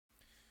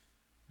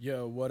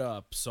Yo, what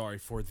up? Sorry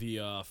for the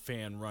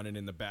fan running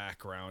in the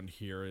background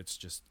here. It's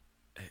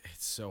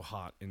so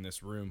hot in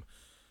this room.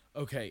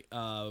 Okay,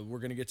 we're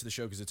going to get to the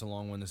show because it's a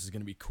long one. This is going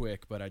to be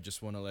quick, but I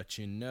just want to let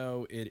you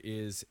know it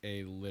is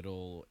a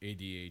little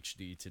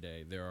ADHD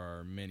today. There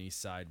are many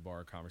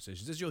sidebar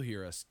conversations, as you'll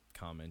hear us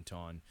comment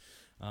on.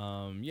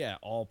 Yeah,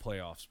 all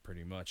playoffs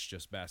pretty much,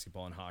 just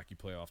basketball and hockey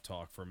playoff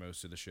talk for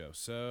most of the show.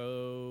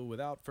 So,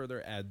 without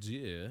further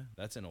ado,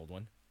 that's an old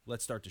one.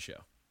 Let's start the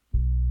show.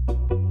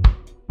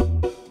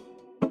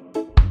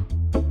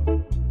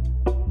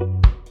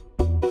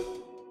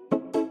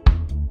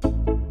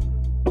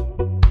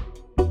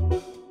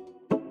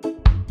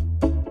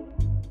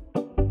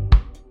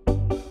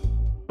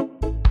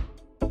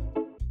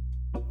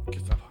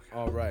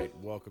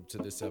 Welcome to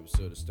this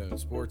episode of Stone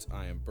Sports.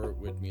 I am Bert.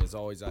 With me, as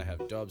always, I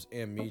have Dubs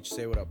and Meech.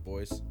 Say what up,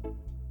 boys.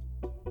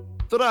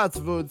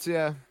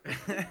 Здравствуйте.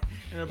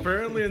 And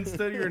apparently,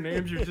 instead of your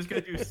names, you're just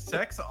gonna do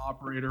sex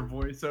operator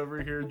voice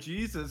over here.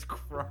 Jesus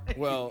Christ.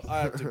 Well, I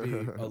have to be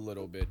a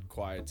little bit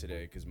quiet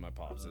today because my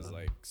pops is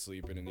like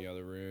sleeping in the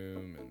other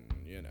room,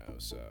 and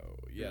so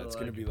yeah, it's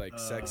gonna be like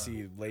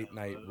sexy late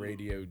night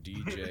radio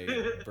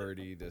DJ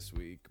Birdie this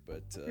week.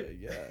 But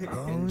yeah,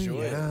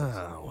 enjoy it.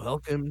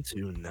 Welcome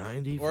to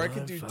 95. Or I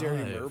could do Dairy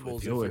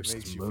Murbles if it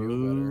makes you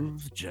feel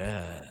better.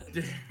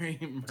 Jazz.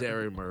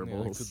 Dairy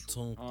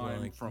Murbles.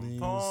 I'm from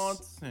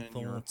Thoughts and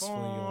your Thoughts for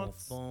your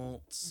thoughts.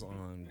 thoughts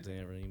on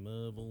Dairy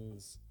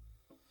Murbles.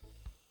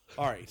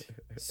 All right,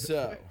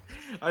 so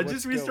I what's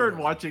just restarted going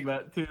on? watching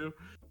that too.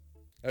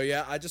 Oh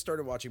yeah, I just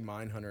started watching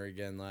Mindhunter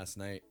again last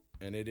night,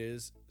 and it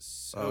is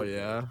so. Oh good.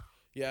 Yeah,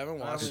 Yeah, I haven't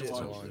watched it in a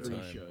watched long 3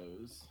 time.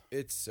 shows.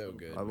 It's so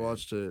good. I man.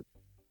 watched it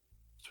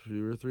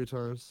 2 or 3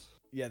 times.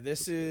 Yeah,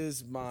 this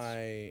is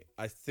I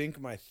think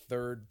my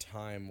third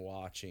time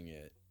watching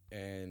it,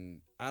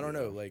 and I don't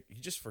know, like you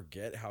just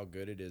forget how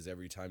good it is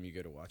every time you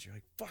go to watch. You're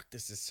like, fuck,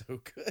 this is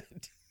so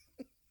good.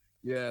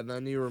 Yeah, and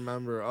then you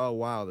remember, oh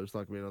wow, there's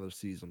not gonna be another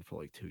season for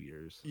like 2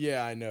 years.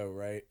 Yeah, I know,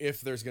 right?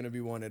 If there's gonna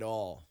be one at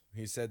all.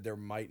 He said there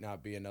might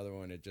not be another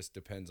one. It just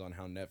depends on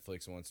how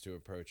Netflix wants to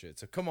approach it.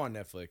 So come on,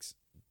 Netflix,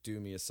 do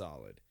me a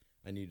solid.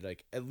 I need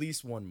like at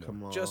least one more.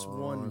 Come Just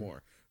one on.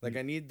 more. Like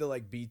I need the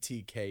like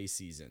BTK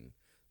season.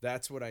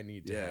 That's what I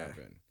need to Yeah.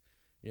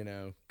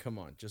 happen. Come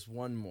on, just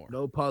one more.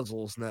 No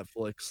puzzles,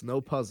 Netflix.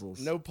 No puzzles.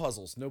 No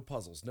puzzles, no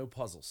puzzles, no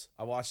puzzles.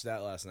 I watched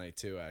that last night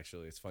too,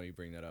 actually. It's funny you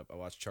bring that up. I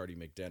watched Charlie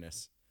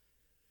McDennis.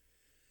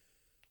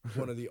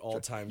 One of the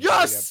all-time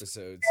Yes! great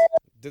episodes.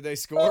 Did they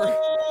score?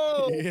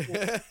 Oh!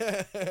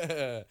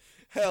 Yeah.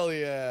 Hell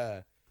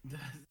yeah.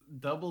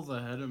 Doubles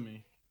ahead of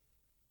me.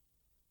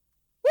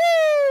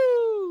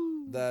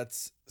 Woo!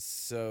 That's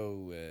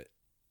so lit.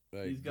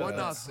 Like, He's got What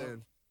that-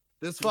 nothing?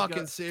 This He's fucking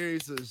got-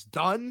 series is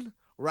done.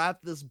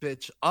 Wrap this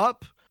bitch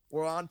up.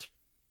 We're on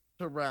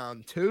to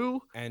round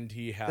 2. And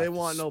he They hath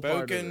want no part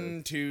of spoken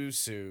this. too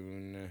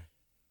soon.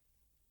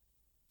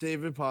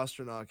 David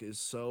Pasternak is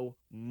so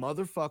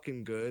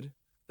motherfucking good.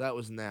 That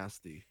was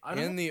nasty. I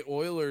don't- And the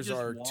Oilers just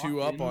are walk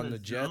 2 up in on the the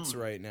Jets zone.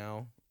 right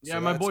now. yeah,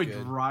 so my that's boy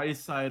good.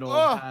 Draisaitl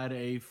Oh! had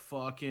a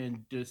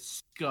fucking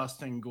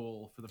disgusting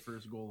goal for the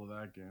first goal of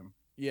that game.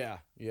 Yeah.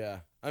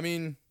 I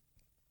mean,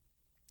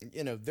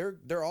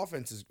 their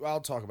offense is.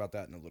 I'll talk about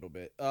that in a little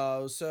bit.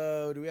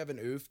 So do we have an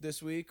oof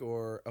this week,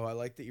 or I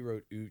like that you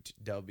wrote oot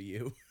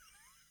W.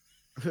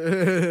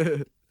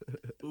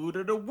 Oot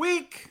of the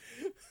week.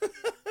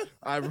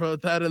 I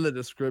wrote that in the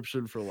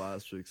description for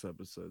last week's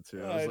episode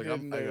too. I was I like,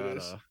 didn't I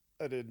notice.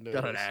 I didn't know.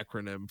 got an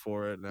acronym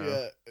for it now.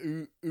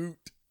 Yeah, oot.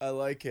 I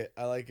like it.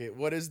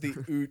 What is the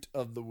oot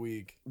of the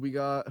week?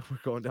 We're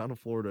going down to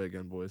Florida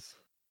again, boys.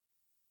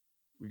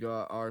 We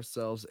got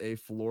ourselves a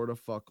Florida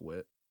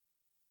fuckwit.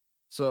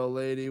 So a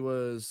lady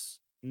was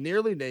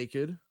nearly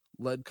naked,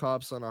 led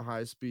cops on a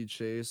high-speed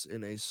chase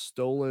in a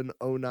stolen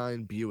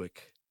 09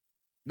 Buick.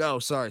 No,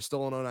 sorry,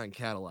 stolen 09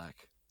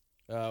 Cadillac.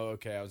 Oh,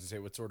 okay. I was gonna say,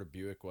 what sort of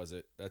Buick was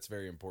it? That's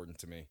very important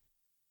to me.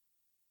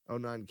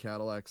 09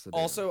 Cadillac sedan.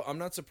 Also, I'm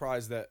not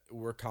surprised that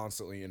we're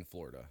constantly in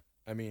Florida.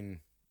 I mean,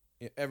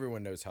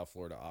 everyone knows how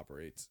Florida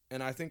operates.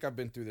 And I think I've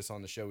been through this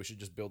on the show. We should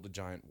just build a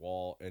giant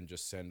wall and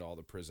just send all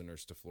the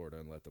prisoners to Florida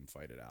and let them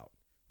fight it out.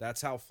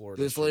 That's how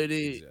Florida This should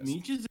lady- exist.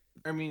 Meech is.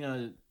 I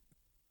mean,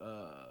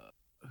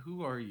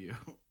 who are you,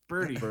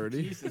 Birdie?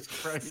 Birdie. Jesus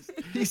Christ.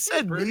 He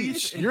said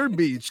Birdie's- beach. You're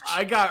beach.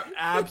 I got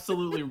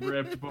absolutely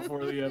ripped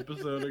before the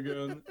episode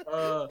again.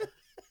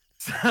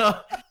 So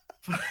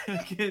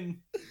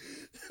fucking.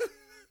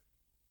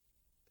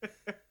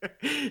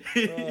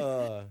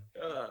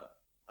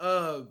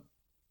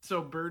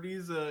 So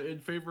Birdie's in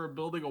favor of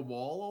building a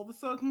wall all of a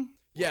sudden?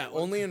 Yeah,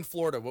 only in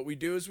Florida. What we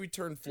do is we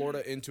turn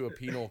Florida into a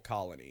penal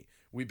colony.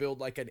 We build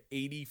like an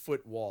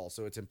 80-foot wall,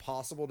 so it's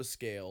impossible to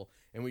scale,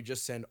 and we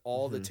just send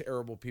all the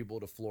terrible people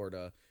to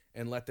Florida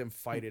and let them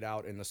fight it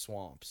out in the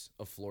swamps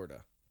of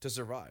Florida to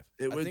survive.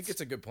 I think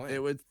it's a good plan. It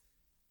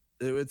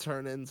would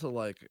turn into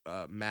like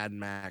a Mad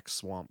Max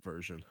swamp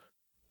version.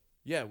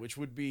 Yeah, which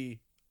would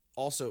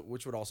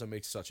also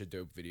make such a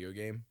dope video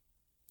game.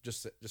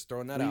 Just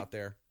throwing that out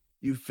there.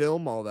 you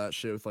film all that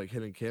shit with like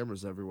hidden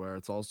cameras everywhere.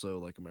 It's also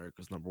like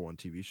America's #1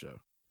 TV show.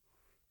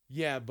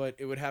 Yeah, but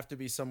it would have to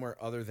be somewhere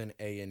other than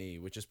A&E,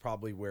 which is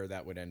probably where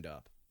that would end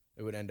up.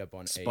 It would end up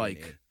on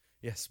Spike. A&E.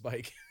 Yeah,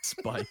 Spike.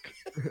 Spike.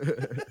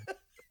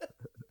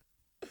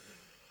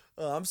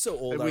 I'm so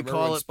old. And I we remember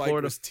call when it Spike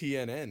Florida- was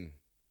TNN.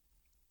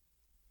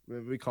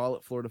 We call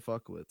it Florida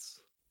Fuckwits.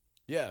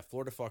 Yeah,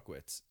 Florida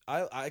Fuckwits.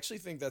 I actually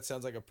think that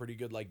sounds like a pretty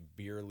good like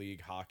beer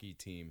league hockey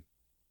team.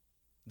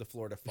 The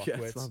Florida Yeah,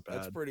 Fuckwits. it's not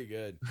That's bad. pretty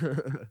good.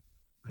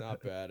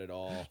 Not bad at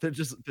all. They're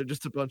just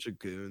a bunch of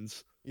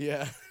goons.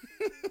 Yeah.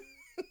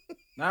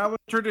 Now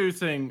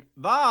introducing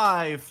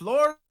thy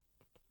Florida.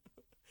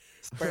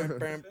 Bam,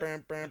 bam,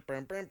 bam, bam,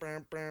 bam, bam,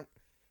 bam, bam.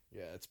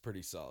 Yeah, it's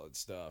pretty solid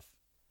stuff.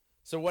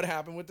 So what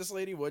happened with this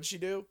lady? What'd she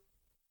do?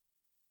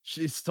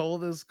 She stole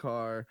this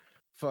car.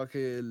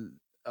 Fucking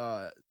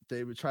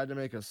they tried to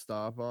make a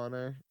stop on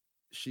her.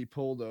 She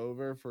pulled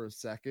over for a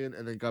second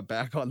and then got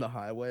back on the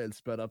highway and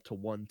sped up to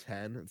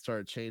 110 and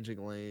started changing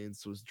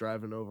lanes. Was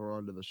driving over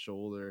onto the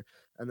shoulder,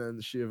 and then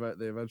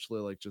they eventually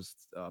like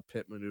just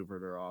pit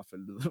maneuvered her off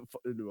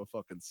into a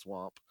fucking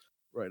swamp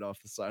right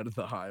off the side of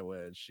the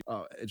highway.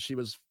 And she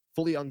was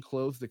fully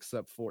unclothed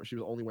except for she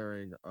was only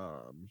wearing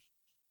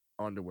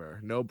underwear,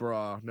 no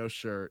bra, no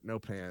shirt, no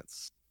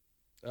pants.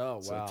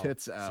 Oh, So wow.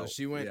 tits out. So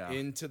she went yeah.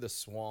 into the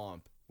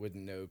swamp with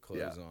no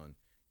clothes on.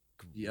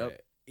 Yep.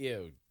 Great.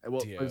 Ew. And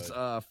well,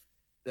 dude.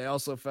 they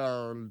also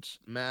found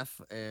meth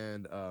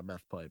and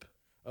meth pipe.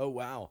 Oh,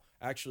 wow.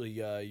 Actually,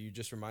 you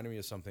just reminded me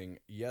of something.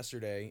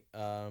 Yesterday,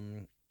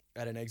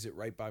 at an exit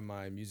right by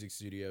my music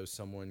studio,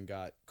 someone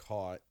got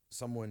caught.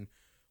 Someone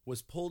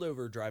was pulled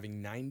over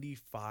driving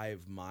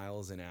 95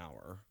 miles an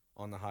hour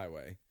on the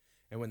highway.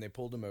 And when they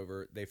pulled him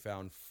over, they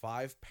found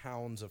 5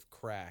 pounds of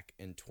crack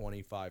and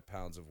 25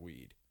 pounds of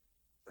weed.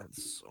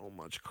 That's so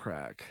much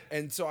crack.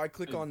 And so I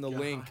click Good on the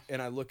link God.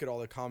 and I look at all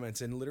the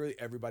comments, and literally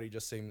everybody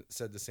just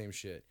said the same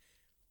shit.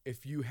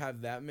 If you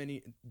have that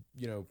many,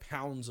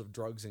 pounds of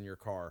drugs in your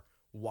car,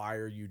 why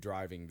are you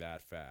driving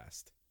that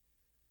fast?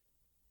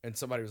 And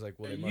somebody was like,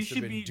 well, they You must have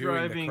should been be doing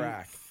the driving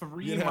crack.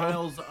 3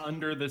 miles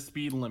under the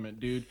speed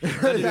limit, dude. Yeah,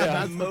 That is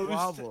that's the most-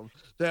 problem.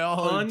 They're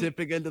all un-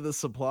 dipping into the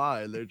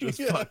supply. And they're just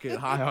Yeah. fucking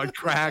high on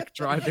crack,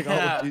 driving all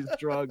Yeah. of these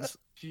drugs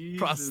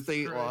across Jesus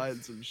state Christ.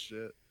 lines and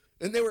shit.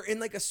 And they were in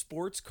like a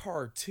sports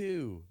car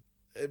too.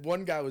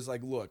 One guy was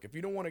like, look, if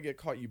you don't want to get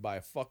caught, you buy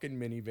a fucking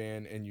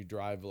minivan and you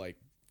drive like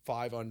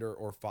 5 under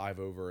or 5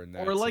 over, and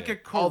that's Or like a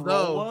it.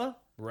 Corolla.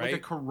 Right?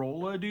 Like a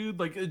Corolla, dude.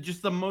 Like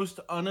just the most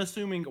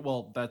unassuming.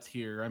 Well, that's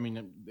here. I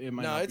mean, it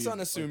might No, not it's be like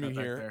unassuming that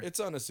back here. there. It's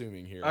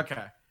unassuming here.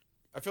 Okay.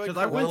 I feel like 'Cause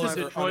I went to Corollas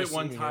are Detroit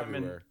one unassuming time and-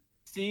 everywhere.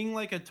 Seeing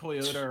like a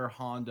Toyota or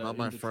Honda Not in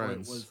my Detroit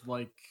friends. was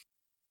like,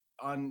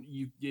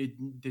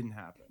 it didn't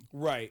happen.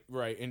 Right.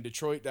 In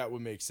Detroit, that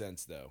would make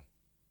sense though.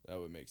 That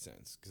would make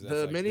sense because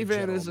The minivan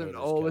General isn't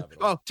Motors always.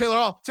 capital. Oh,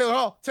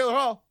 Taylor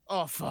Hall.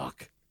 Oh,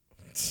 fuck.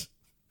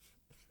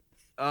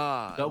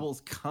 Double's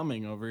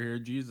coming over here.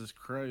 Jesus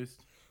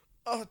Christ.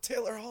 Oh,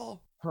 Taylor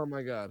Hall. Oh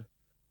my god.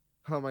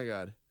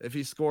 If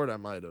he scored, I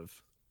might have.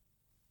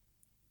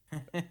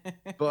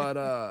 But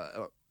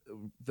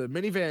the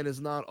minivan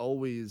is not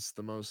always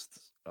the most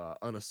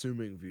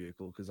unassuming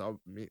vehicle because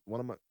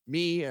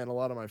me and a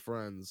lot of my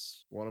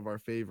friends, one of our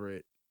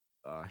favorite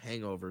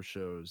hangover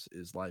shows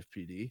is Live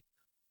PD.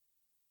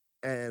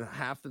 And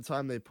half the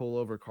time they pull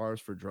over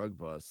cars for drug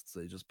busts,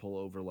 they just pull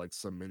over like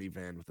some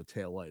minivan with the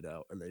tail light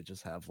out, and they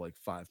just have like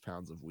 5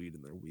 pounds of weed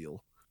in their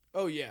wheel.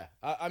 Oh yeah.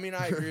 I mean,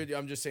 I agree with you.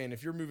 I'm just saying,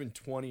 if you're moving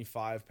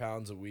 25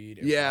 pounds of weed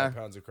and Yeah. 5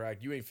 pounds of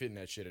crack, you ain't fitting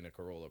that shit in a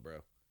Corolla,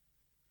 bro.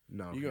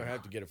 No, You're gonna no.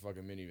 have to get a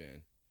fucking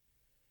minivan.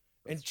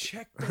 And That's true.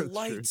 check That's the true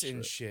lights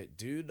and shit. shit,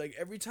 dude. Like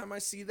every time I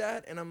see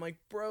that, and I'm like,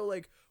 bro,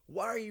 like,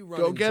 why are you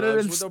running get it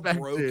drugs with a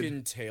inspected.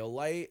 broken tail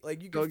light?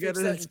 Like, you Go can get fix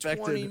it that in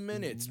inspected 20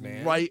 minutes,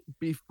 man. right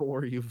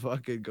before you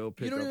fucking go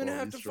pick You don't up even all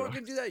have to these fucking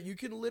drugs. do that. You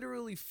can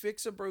literally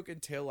fix a broken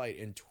tail light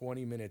in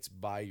 20 minutes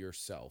by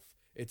yourself.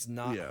 It's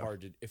not Yeah.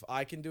 hard to. If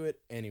I can do it,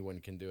 anyone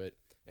can do it.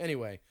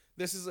 Anyway,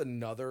 this is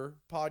another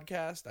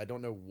podcast. I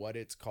don't know what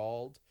it's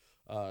called.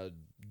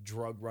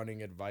 Drug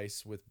running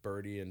advice with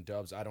Birdie and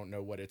Dubs. I don't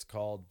know what it's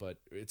called, but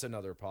it's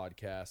another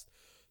podcast.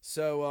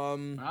 So,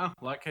 Wow,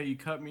 like how you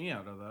cut me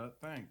out of that.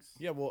 Thanks.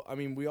 yeah, well, I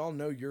mean, we all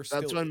know you're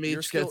still. That's when you're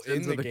Meech still gets in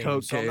into the the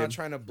game, so I'm not cocaine.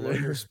 trying to blow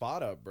your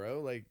spot up,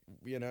 bro. Like,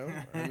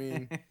 I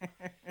mean.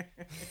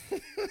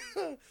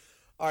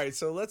 All right,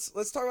 so let's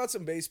talk about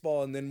some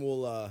baseball, and then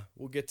we'll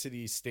get to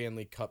the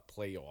Stanley Cup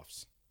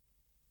playoffs.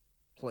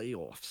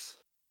 Playoffs.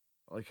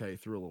 I like how you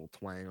threw a little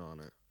twang on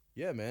it.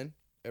 Yeah, man,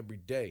 every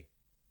day.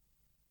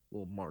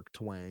 Little Mark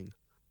Twang.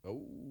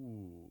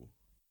 Oh,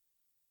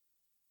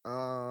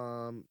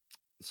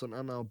 Some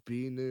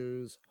MLB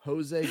news.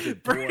 Jose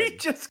Brady Godoy.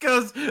 just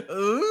goes,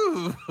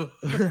 ooh.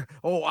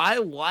 Oh, I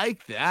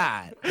like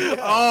that.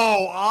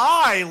 Oh,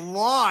 I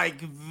like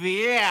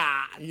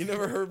that. you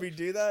never heard me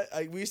do that?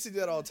 We used to do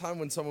that all the time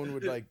when someone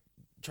would like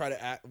try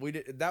to act.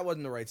 That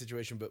wasn't the right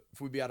situation, but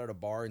if we'd be out at a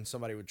bar and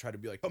somebody would try to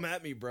be like, "Come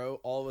at me, bro,"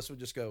 all of us would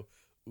just go,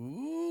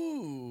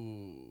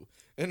 "Ooh,"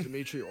 and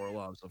Dmitry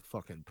Orlov's a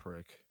fucking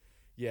prick.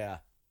 Yeah,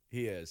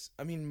 he is.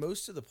 I mean,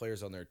 most of the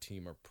players on their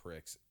team are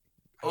pricks.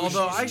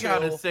 Although I Oshie's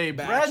gotta chill, say,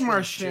 Brad Baxter's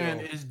Marchand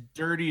chill. is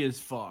dirty as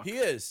fuck. He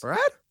is. Brad?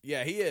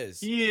 Yeah, he is.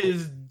 He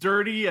is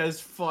dirty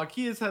as fuck.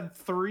 He has had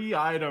 3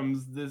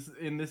 items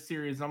in this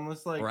series. I'm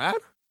just like, Brad?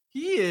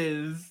 he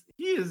is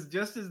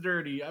just as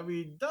dirty. I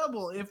mean,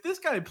 Double. If this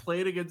guy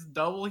played against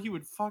Double, he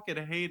would fucking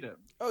hate him.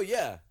 Oh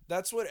yeah,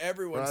 that's what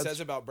everyone Brad's- says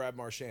about Brad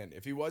Marchand.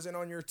 If he wasn't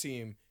on your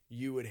team,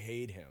 you would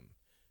hate him.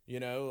 You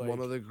know, like, One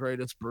of the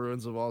greatest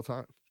Bruins of all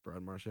time.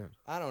 Brad Marchand.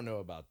 I don't know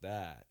about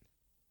that.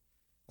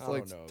 I It's don't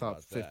like know top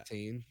about that.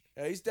 15.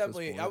 Yeah, he's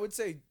definitely. I point. would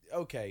say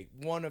okay,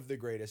 one of the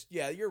greatest.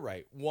 Yeah, you're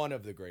right. One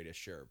of the greatest.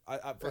 Sure. For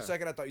a Yeah.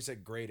 second, I thought you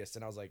said greatest,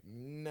 and I was like,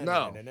 no.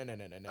 No.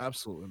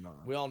 Absolutely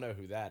not. We all know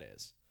who that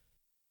is.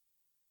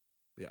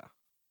 Yeah.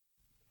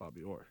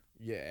 Bobby Orr.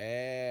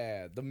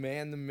 Yeah, the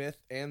man, the myth,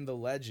 and the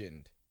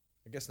legend.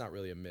 I guess not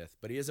really a myth,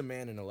 but he is a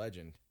man and a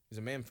legend. He's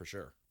a man for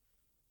sure.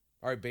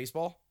 All right,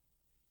 baseball.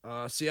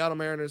 Seattle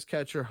Mariners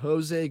catcher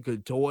Jose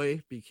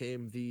Godoy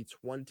became the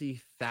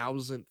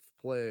 20,000th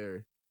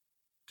player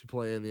to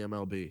play in the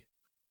MLB.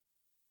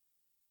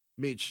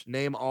 Meech,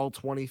 name all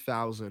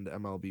 20,000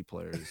 MLB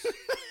players.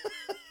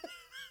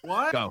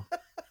 What? Go.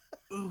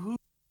 Who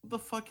the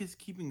fuck is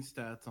keeping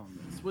stats on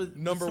this? Was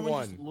Number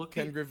someone just one,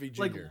 looking, Ken Griffey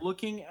Jr. like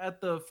looking at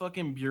the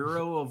fucking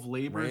Bureau of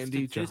Labor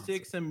Randy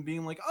Statistics and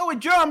being like, "Oh, it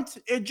jumped!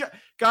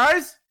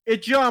 Guys,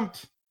 it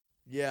jumped!"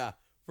 Yeah,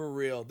 for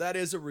real. That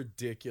is a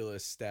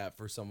ridiculous stat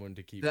for someone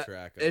to keep That-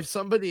 track of. If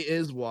somebody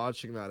is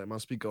watching that, it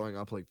must be going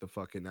up like the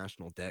fucking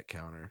national debt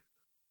counter.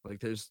 Like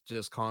there's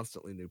just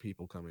constantly new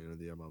people coming into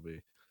the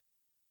MLB.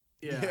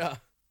 Yeah.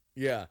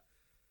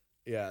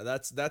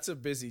 That's a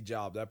busy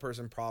job. That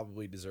person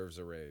probably deserves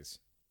a raise.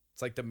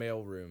 It's like the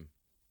mailroom,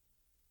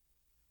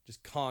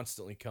 just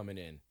constantly coming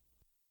in.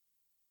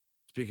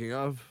 Speaking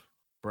of,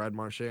 Brad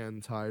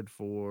Marchand tied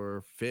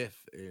for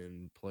 5th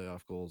in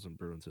playoff goals in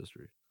Bruins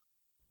history.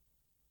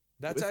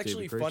 That's With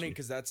actually David funny Krejci.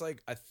 because that's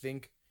like I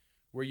think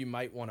where you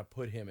might want to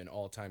put him in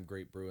all-time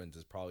great Bruins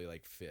is probably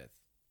like 5th.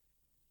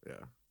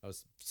 Yeah, I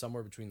was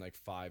somewhere between like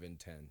 5 and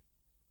 10.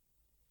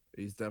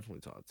 he's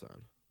definitely top 10.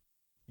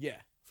 Yeah,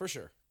 for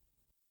sure.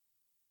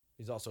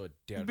 He's also a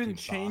damn. You've been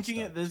changing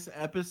it this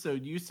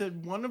episode. You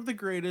said one of the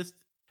greatest,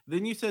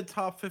 then you said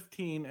top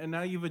 15, and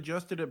now you've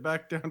adjusted it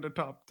back down to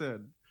top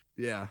 10.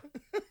 Yeah,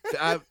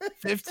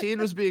 15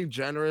 was being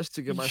generous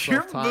to give myself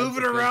You're time. to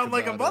moving think around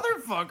like a about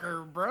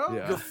motherfucker, bro.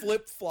 Yeah. You're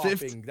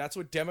flip-flopping. That's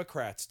what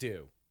Democrats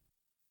do.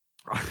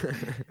 it.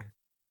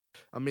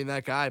 I mean,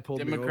 that guy pulled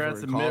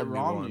Democrats me and over Mitt and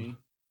called me Romney.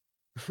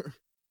 one.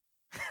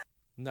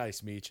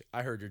 Nice, Meech.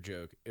 I heard your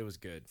joke. It was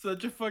good.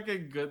 Such a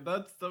fucking good.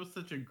 That was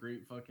such a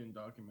great fucking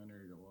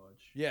documentary to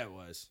watch. Yeah, it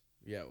was.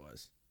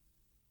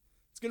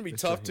 It's gonna be Mr.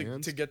 tough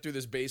Hands? to get through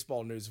this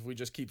baseball news if we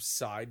just keep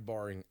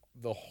sidebarring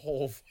the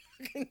whole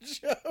fucking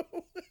show.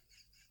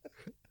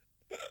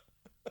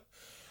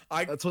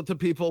 That's what the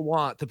people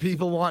want. The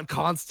people want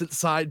constant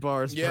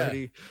sidebars, Yeah.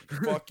 Brady.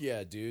 Fuck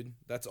yeah, dude.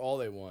 That's all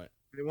they want.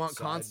 They want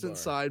constant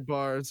Sidebar.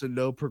 sidebars and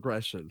no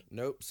progression.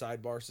 Nope,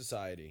 sidebar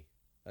society.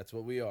 That's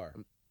what we are.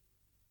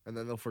 And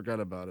then they'll forget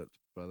about it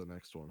by the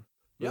next one.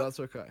 But Yep. that's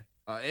okay.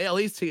 AL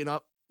East heating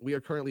up. We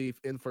are currently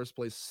in first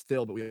place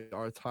still, but we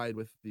are tied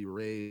with the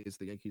Rays.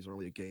 The Yankees are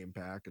only a game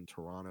back, and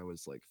Toronto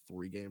is like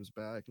 3 games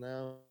back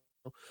now.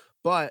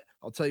 But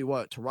I'll tell you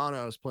what,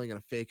 Toronto is playing in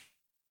a fake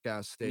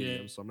ass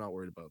stadium, Yeah. so I'm not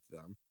worried about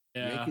them. The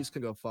Yeah. Yankees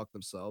can go fuck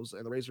themselves,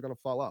 and the Rays are going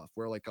to fall off.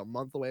 We're like a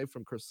month away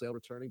from Chris Sale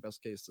returning,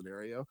 best case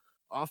scenario.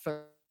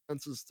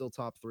 Offense is still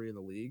top 3 in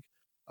the league.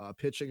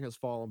 Pitching has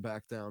fallen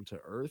back down to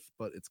earth,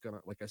 but it's going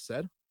to, like I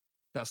said,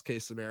 best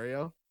case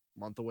scenario,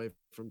 month away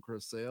from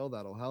Chris Sale.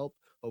 That'll help.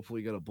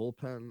 Hopefully, get a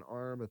bullpen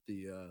arm at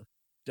the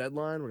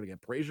deadline. We're going to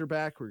get Brazier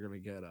back. We're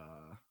going to get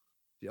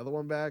the other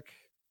one back.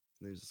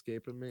 His name's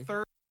escaping me.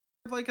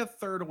 Like a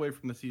third away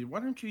from the season.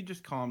 Why don't you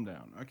just calm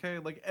down? Okay,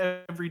 like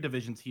every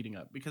division's heating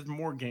up because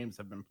more games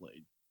have been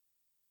played.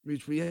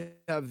 Mitch, we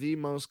have the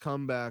most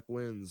comeback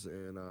wins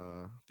in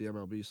the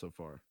MLB so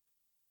far.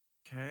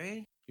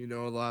 Okay, You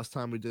know the last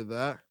time we did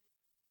that?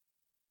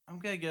 I'm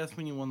gonna guess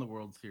when you won the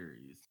World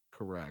Series.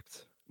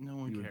 Correct. No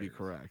one You cares. would be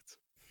correct.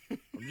 I'm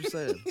just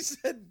saying. He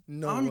said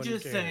no. I'm one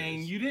just cares.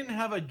 saying you didn't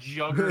have a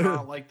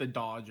juggernaut like the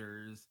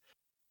Dodgers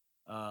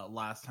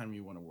last time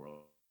you won a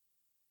World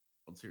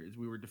Series.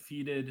 We were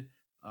defeated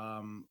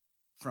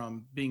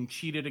from being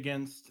cheated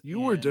against. You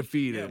were and,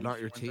 defeated, we not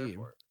your just weren't there team.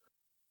 for it.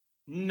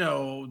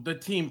 No, the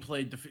team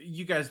played.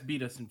 You guys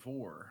beat us in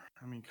 4.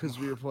 I mean, come Because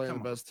we were on, playing the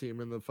come on. best team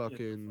in the Get the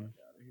fucking fuck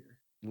outta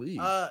here.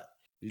 league.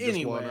 You just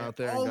Anyway, went out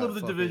there and all got of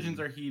the divisions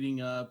fucking- are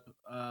heating up.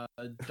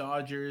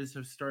 Dodgers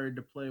have started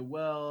to play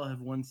well,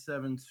 have won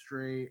 7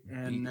 straight, Beat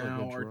and like a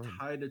now are drum.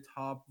 tied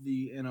atop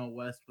the NL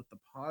West with the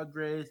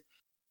Padres.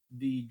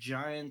 The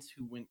Giants,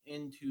 who went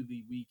into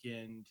the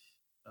weekend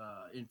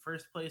in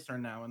first place, are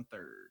now in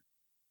third.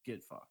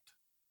 Get fucked.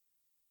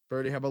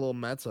 Birdie, have a little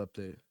Mets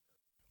update.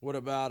 What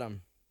about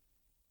him?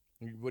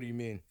 What do you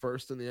mean?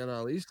 First in the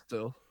NL East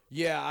still.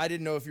 Yeah, I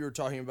didn't know if you were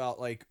talking about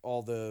like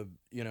all the,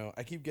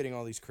 I keep getting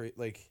all these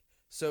like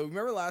So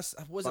remember was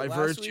By it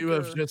last virtue week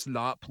of or- just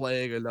not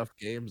playing enough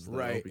games, though,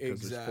 Right,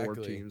 because there's 4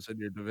 exactly. teams in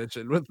your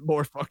division with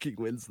more fucking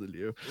wins than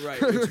you.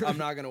 Right, which I'm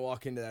not gonna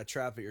walk into that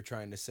trap that you're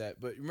trying to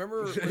set. But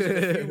remember, was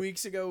it a few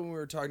weeks ago when we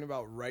were talking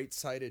about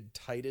right-sided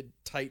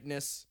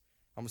tightness?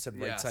 I almost said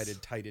right-sided Yes.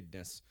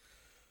 tightedness.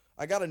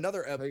 I got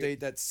another update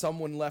that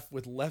someone left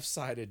with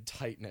left-sided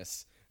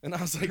tightness, and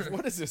I was like,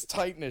 "What is this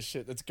tightness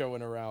shit that's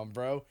going around,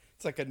 bro?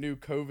 It's like a new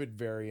COVID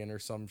variant or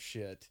some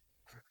shit."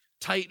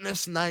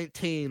 Tightness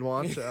 19,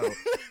 watch out.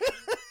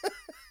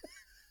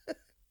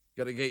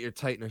 Gotta get your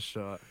tightness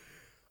shot.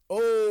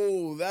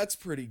 Oh, that's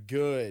pretty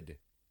good.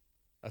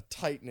 A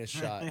tightness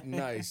shot,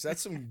 nice.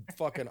 That's some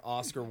fucking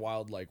Oscar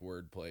Wilde-like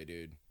wordplay,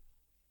 dude.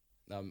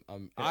 I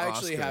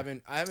actually Oscar,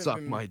 haven't Suck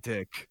been, my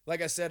dick.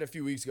 like I said a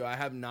few weeks ago, I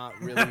have not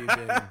really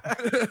been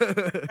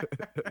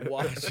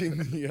watching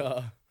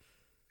the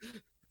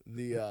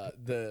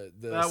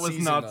That was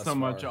season not thus so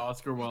much far.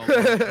 Oscar Wilde.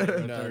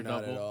 No,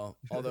 not at all.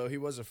 Although he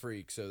was a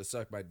freak, so the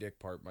suck my dick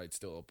part might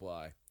still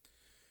apply.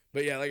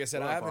 But yeah, like I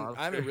said, What I up,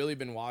 haven't Oscar? really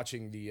been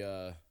watching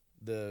the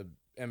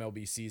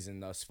MLB season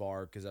thus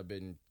far because I've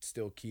been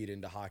still keyed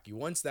into hockey.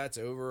 Once that's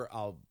over,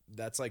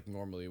 that's like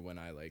normally when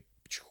I like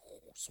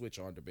switch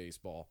on to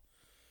baseball.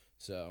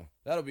 So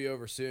that'll be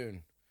over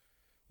soon.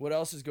 What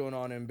else is going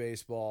on in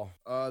baseball?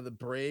 The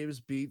Braves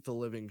beat the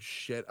living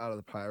shit out of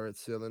the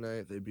Pirates the other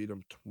night. They beat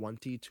them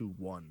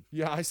 20-1.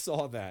 Yeah, I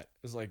saw that. It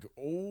was like,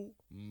 oh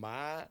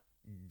my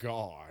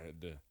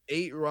God.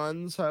 8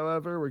 runs,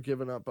 however, were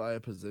given up by a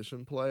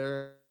position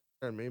player.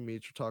 And me and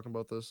Meech were talking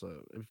about this.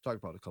 We've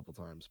talked about it a couple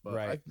times, but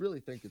I Right.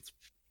 really think it's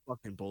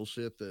fucking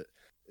bullshit that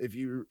if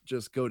you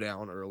just go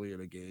down early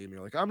in a game,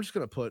 you're like, I'm just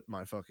gonna put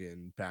my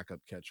fucking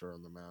backup catcher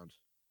on the mound.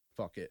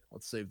 Fuck it,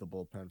 let's save the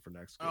bullpen for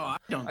next game. Oh, I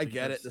don't. I think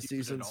get that's it. The stupid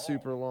at season's all.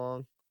 super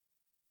long.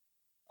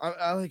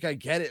 I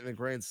get it in the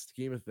grand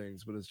scheme of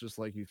things, but it's just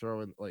like you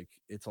throw in like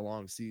it's a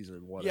long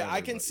season. Whatever, Yeah,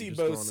 I can but see you're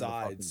just both throwing in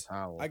the fucking sides.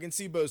 towel. I can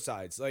see both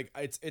sides. Like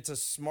it's a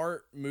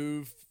smart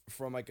move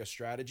from like a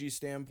strategy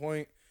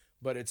standpoint,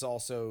 but it's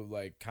also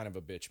like kind of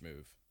a bitch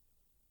move.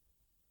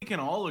 We can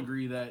all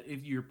agree that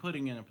if you're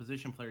putting in a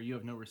position player, you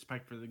have no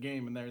respect for the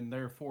game, and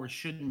therefore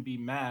shouldn't be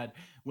mad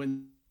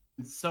when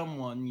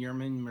someone,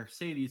 Yermin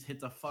Mercedes,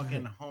 hits a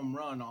fucking home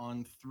run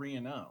on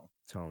 3-0.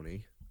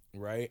 Tony.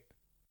 Right?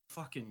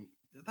 Fucking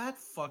that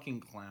fucking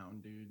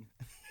clown, dude.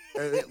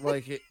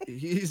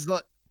 He's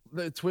like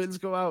the Twins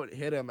go out and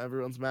hit him.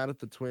 Everyone's mad at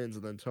the Twins,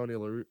 and then Tony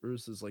La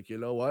Russa's like, you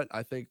know what?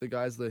 I think the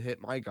guys that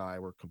hit my guy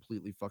were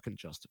completely fucking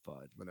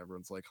justified. Then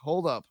everyone's like,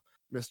 hold up,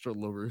 Mr.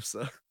 La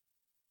Russa.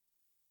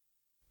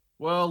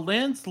 Well,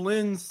 Lance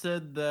Lynn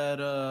said that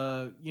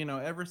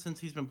ever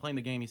since he's been playing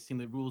the game, he's seen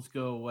the rules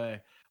go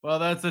away. Well,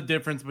 that's the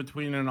difference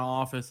between an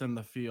office and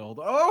the field.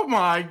 Oh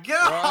my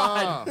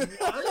god!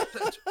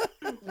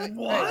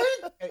 What?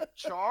 Hey,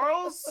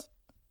 Charles?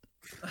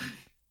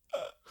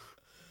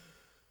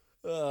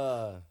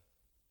 That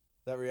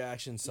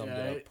reaction summed Yeah,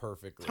 it up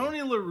perfectly.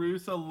 Tony La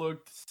Russa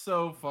looked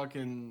so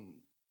fucking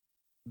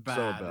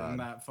bad,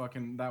 bad.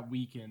 in that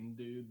weekend,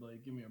 dude.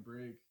 Like, give me a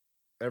break.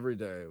 Every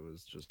day it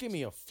was just Give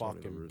me a Tony La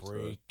fucking Russa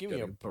break. Give me a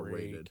getting break.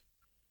 berated.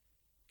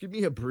 Give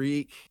me a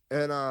break.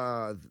 And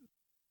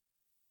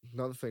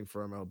another thing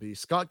for MLB,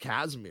 Scott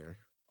Kazmir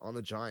on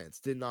the Giants.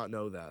 Did not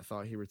know that.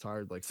 Thought he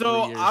retired like 3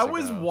 So years I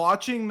was ago.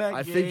 watching that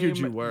I game figured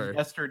you were.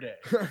 yesterday.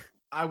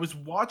 I was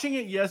watching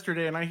it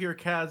yesterday, and I hear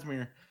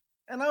Kazmir,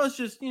 and I was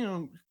just,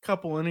 a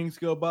couple innings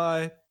go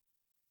by, and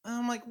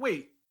I'm like,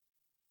 wait,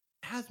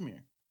 Kazmir,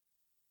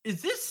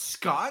 is this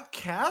Scott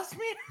Kazmir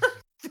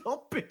still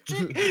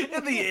pitching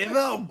in the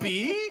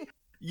MLB?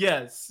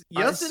 Yes,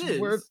 it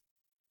swear, is.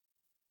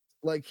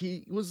 like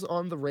he was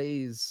on the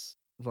Rays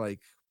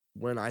like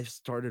when I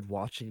started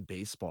watching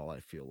baseball, I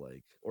feel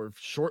like, or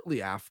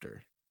shortly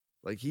after.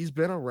 Like he's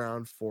been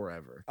around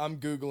forever. I'm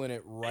Googling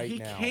it right He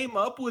now. came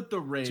up with the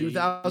Rays.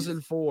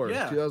 2004.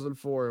 Yeah.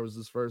 2004 was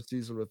his first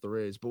season with the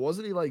Rays. But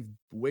wasn't he like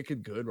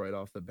wicked good right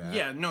off the bat?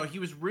 Yeah, no, he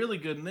was really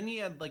good, and then he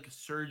had like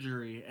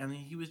surgery, and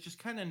he was just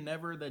kind of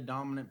never the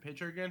dominant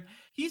pitcher again.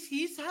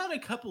 He's had a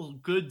couple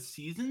good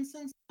seasons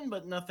since then,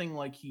 but nothing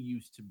like he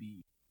used to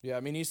be. Yeah, I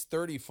mean he's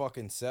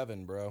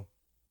 30-7, bro.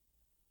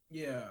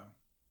 Yeah,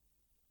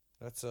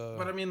 That's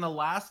but I mean, the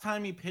last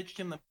time he pitched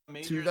in the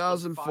majors,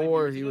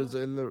 2004 he was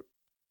in the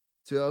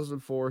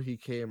 2004 he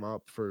came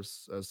up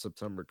first as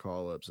September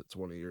call-ups at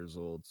 20 years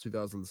old.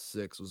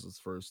 2006 was his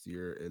first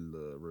year in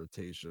the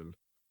rotation.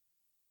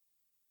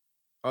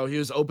 Oh, he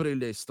was opening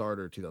day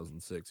starter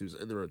 2006. He was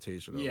in the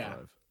rotation. Yeah.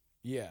 05.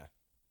 yeah.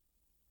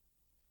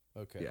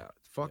 Okay. Yeah,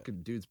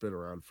 fucking dude's been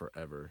around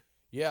forever.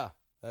 Yeah.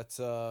 That's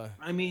I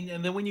mean,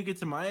 and then when you get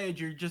to my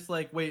age, you're just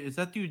like, wait, is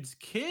that dude's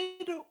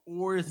kid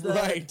or is that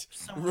right.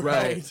 someone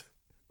Right. else?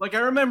 Like, I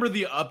remember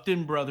the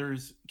Upton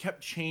brothers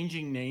kept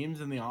changing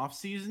names in the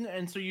offseason,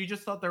 and so you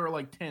just thought there were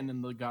like 10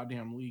 in the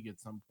goddamn league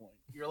at some point.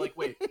 You're like,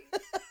 wait,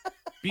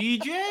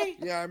 BJ?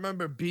 Yeah, I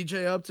remember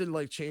BJ Upton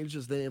like changed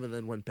his name and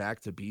then went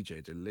back to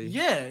BJ, didn't he?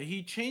 Yeah,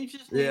 he changed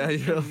his name Yeah, to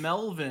yeah.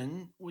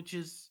 Melvin, which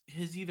is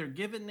his either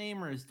given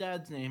name or his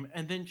dad's name,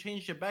 and then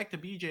changed it back to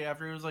BJ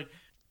after he was like,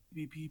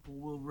 maybe people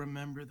will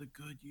remember the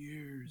good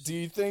years. Do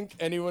you think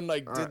anyone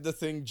like I- did the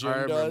thing I Jim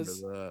remember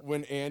does that.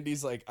 when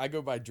Andy's like, I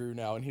go by Drew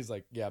now, and he's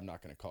like, yeah, I'm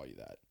not gonna call you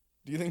that.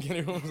 Do you think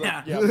anyone was like,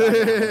 Yeah. yeah, I'm not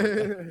gonna call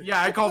you that?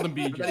 Yeah, I called him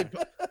Then he,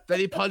 BJ. then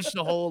he punched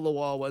a hole in the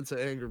wall. Went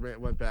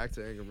back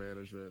to anger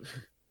management.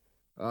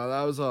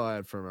 That was all I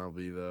had from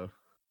LB though.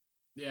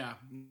 Yeah.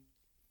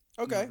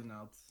 Okay. Nothing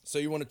else. So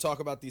you want to talk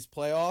about these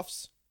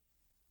playoffs?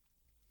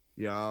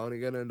 Yeah, I want to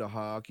get into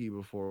hockey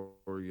before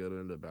we get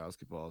into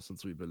basketball,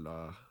 since we've been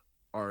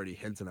already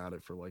hinting at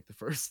it for like the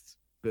first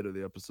bit of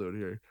the episode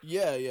here.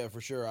 Yeah, for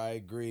sure. I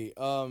agree.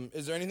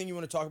 Is there anything you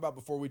want to talk about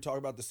before we talk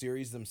about the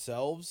series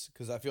themselves?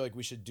 Because I feel like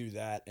we should do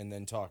that and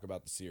then talk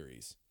about the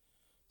series.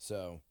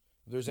 So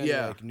if there's any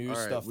Yeah, like news all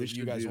right, stuff we that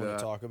you should guys do want that.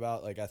 to talk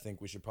about, like I think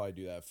we should probably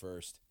do that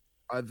first.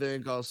 I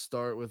think I'll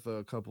start with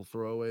a couple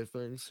throwaway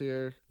things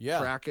here. Yeah.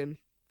 Kraken,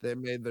 they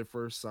made their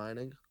first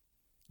signing.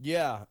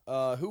 Yeah.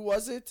 Who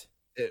was it?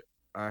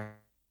 I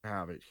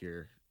have it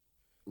here.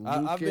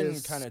 I've been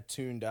kind of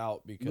tuned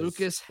out because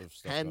Lucas of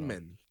stuff going on.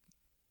 Henman,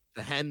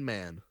 the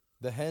Henman.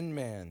 The Hen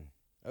Man.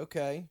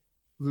 Okay.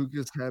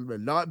 Lucas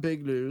Henman. Not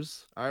big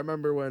news. I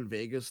remember when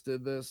Vegas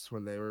did this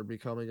when they were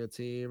becoming a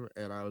team,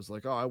 and I was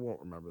like, oh, I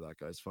won't remember that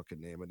guy's fucking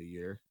name in a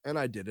year. And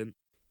I didn't.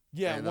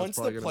 Yeah, And that's once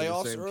the probably gonna be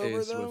playoffs same are over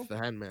case though. with the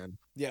Henman.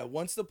 Yeah,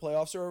 once the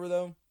playoffs are over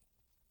though,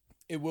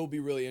 it will be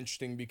really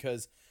interesting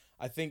because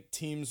I think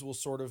teams will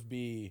sort of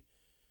be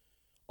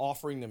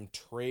offering them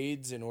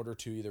trades in order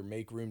to either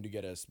make room to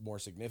get a more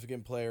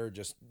significant player.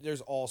 Just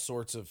there's all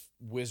sorts of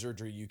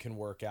wizardry you can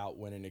work out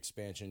when an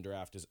expansion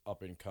draft is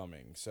up and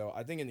coming. So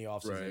I think in the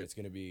offseason Right. it's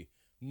going to be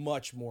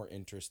much more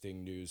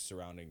interesting news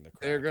surrounding the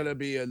Kraken. They're gonna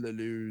be in the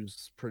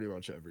news pretty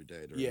much every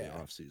day during Yeah,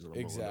 the offseason.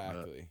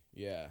 Exactly.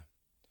 Yeah.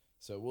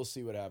 So we'll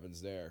see what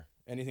happens there.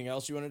 Anything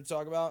else you wanted to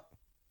talk about?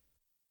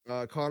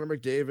 Connor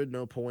McDavid,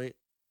 no point.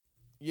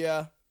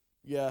 Yeah.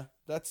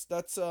 That's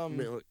I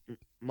mean, like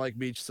Mike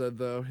Beach said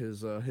though,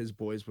 his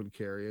boys been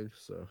carrying.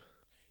 So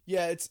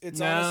yeah, it's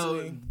no,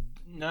 honestly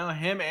no,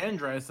 him and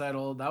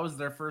Draisaitl, that was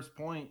their first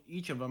point.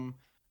 Each of them,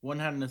 one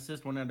had an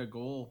assist, one had a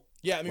goal.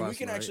 yeah, I mean, we last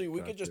can night, actually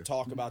we could just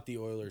gotcha. talk about the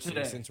Oilers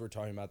Today. since we're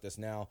talking about this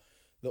now.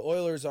 The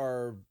Oilers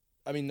are,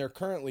 I mean, they're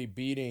currently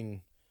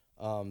beating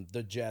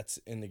the Jets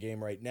in the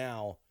game right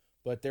now,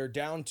 but they're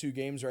down 2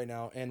 games right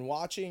now. And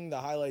watching the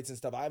highlights and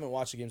stuff, I haven't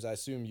watched the games. I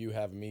assume you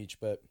have, Meech,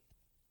 but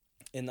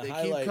in the they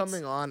highlights, keep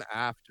coming on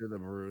after the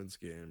Bruins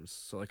games.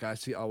 So like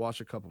I'll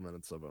watch a couple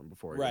minutes of them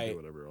before I can Right. do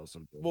whatever else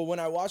I'm doing. well, when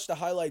I watched the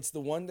highlights,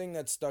 the one thing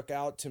that stuck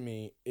out to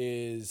me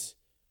is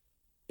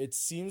it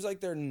seems like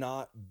they're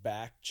not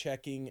back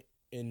checking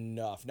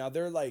enough. Now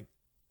they're like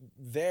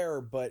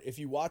there, but if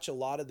you watch a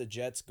lot of the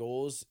Jets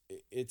goals,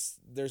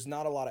 there's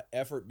not a lot of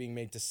effort being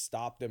made to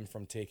stop them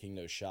from taking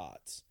those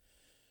shots.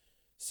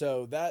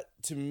 So that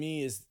to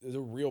me is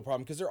the real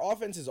problem because their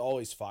offense is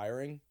always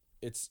firing.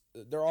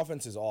 Their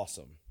offense is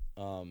awesome.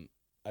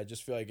 I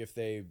just feel like if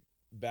they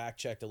back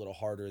checked a little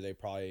harder, they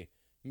probably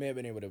may have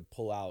been able to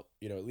pull out,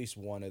 at least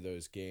one of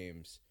those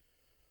games.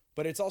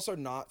 But it's also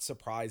not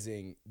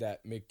surprising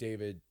that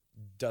McDavid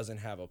doesn't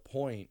have a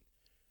point.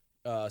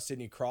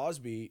 Sidney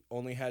Crosby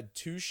only had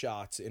 2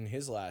 shots in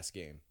his last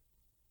game.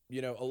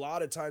 A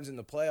lot of times in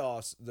the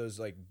playoffs, those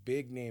like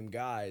big name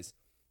guys,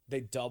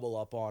 they double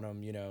up on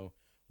them,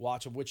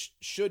 watch them, which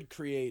should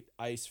create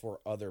ice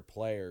for other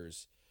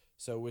players.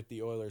 So with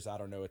the Oilers, I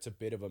don't know. It's a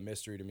bit of a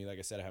mystery to me. Like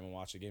I said, I haven't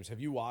watched the games.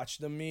 Have you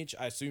watched them, Meech?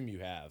 I assume you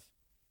have.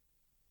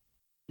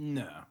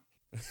 No.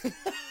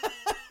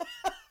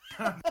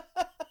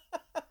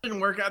 Didn't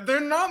work out.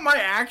 They're not my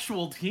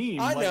actual team.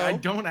 I Like I know.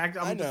 don't act.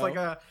 I I'm just know.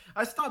 like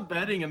I stopped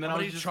betting and then How I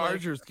was many just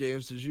Chargers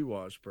games did you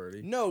watch,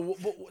 Purdy? No,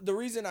 but the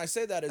reason I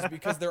say that is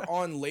because they're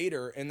on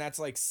later, and that's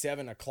like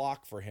 7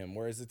 o'clock for him,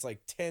 whereas it's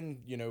like 10,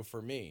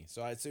 for me.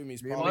 So I assume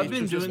he's Me and probably I've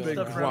been just doing been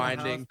stuff around the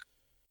grinding. house.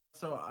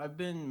 So I've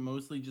been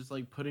mostly just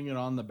like putting it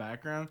on the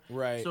background.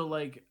 Right. So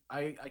like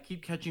I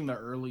keep catching the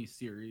early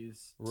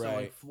series. So Right.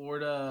 like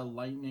Florida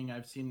Lightning,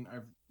 I've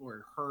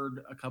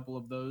heard a couple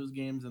of those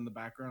games in the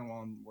background while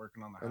I'm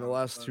working on the house. And the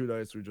last but 2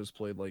 nights we just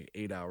played like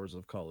 8 hours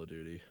of Call of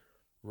Duty.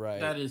 Right.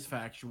 That is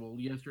factual.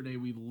 Yesterday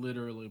we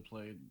literally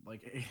played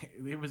like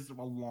it was a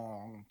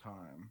long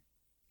time.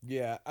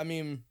 Yeah, I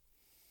mean,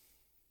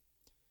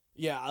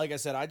 yeah, like I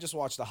said, I just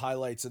watched the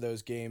highlights of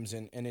those games,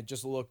 and it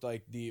just looked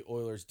like the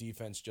Oilers'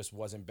 defense just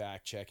wasn't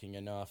back checking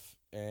enough.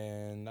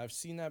 And I've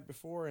seen that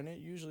before, and it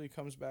usually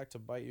comes back to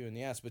bite you in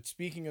the ass. But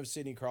speaking of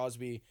Sidney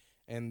Crosby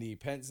and the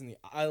Pens and the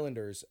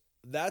Islanders,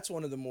 that's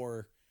one of the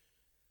more,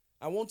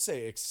 I won't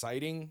say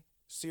exciting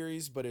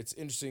series, but it's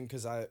interesting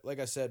because like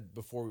I said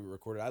before we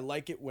recorded, I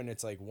like it when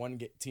it's like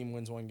team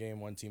wins one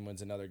game, one team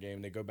wins another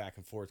game. They go back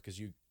and forth because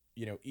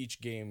each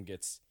game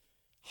gets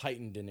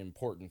heightened in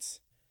importance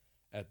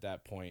at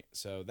that point.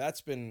 So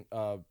that's been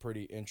a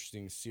pretty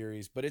interesting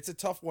series, but it's a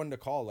tough one to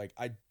call. Like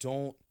I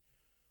don't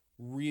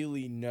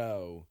really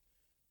know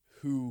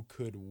who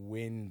could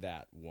win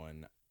that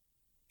one.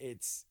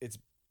 It's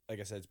like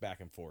I said, it's back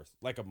and forth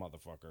like a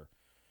motherfucker.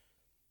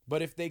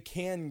 But if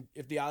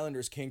the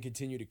Islanders can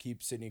continue to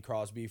keep Sidney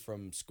Crosby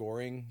from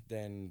scoring,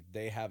 then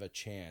they have a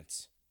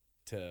chance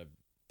to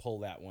pull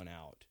that one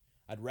out.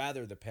 I'd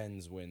rather the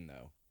Pens win,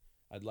 though.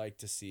 I'd like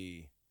to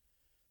see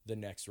the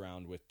next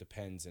round with the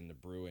Pens and the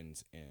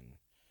Bruins in.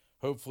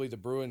 Hopefully the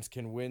Bruins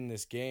can win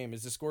this game.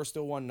 Is the score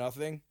still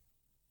 1-0?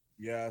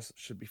 Yes,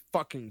 should be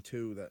fucking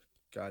 2. That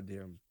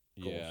goddamn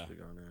goal Yeah. should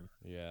have gone in.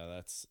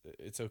 Yeah,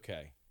 it's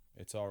okay.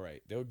 It's all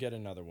right. They'll get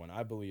another one.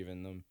 I believe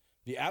in them.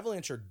 The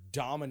Avalanche are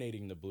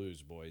dominating the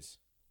Blues, boys.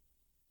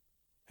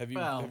 Have you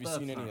That's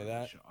seen any not of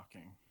that?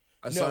 Shocking.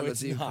 I No, saw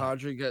it's Nazem not.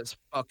 Kadri gets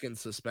fucking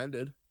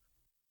suspended.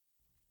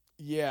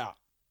 Yeah.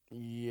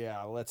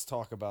 Yeah, let's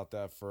talk about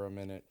that for a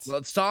minute.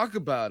 Let's talk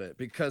about it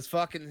because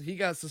fucking he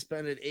got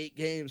suspended 8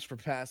 games for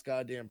past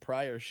goddamn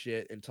prior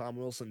shit, and Tom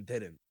Wilson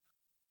didn't.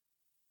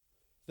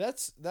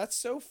 That's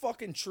so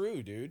fucking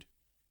true, dude.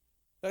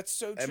 That's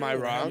so true. Am I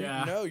wrong?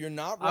 Yeah. No, you're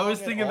not wrong. I was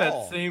at thinking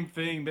all. that same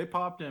thing. They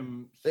popped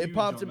him. They huge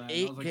popped on him that, and I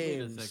 8 was like, wait a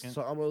games. second.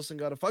 So Tom Wilson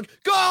got a fuck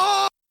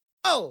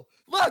go.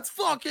 Let's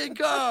fucking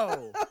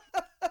go.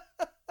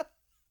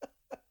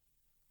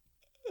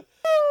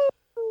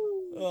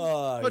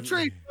 Oh,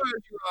 Patrice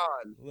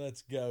Bergeron.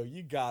 let's go.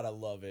 You gotta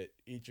love it.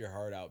 Eat your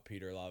heart out,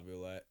 Peter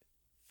Laviolette.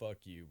 Fuck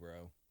you,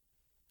 bro.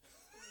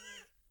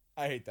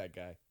 I hate that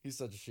guy. He's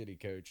such a shitty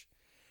coach.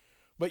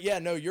 But yeah,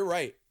 no, you're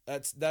right.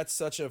 That's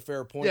such a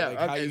fair point. Yeah, like,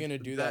 how are you okay, gonna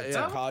do that- that,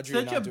 yeah. to That was Kadri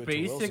and such not a do it to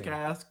basic Wilson?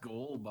 ass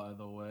goal, by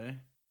the way.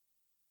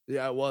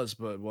 Yeah, it was,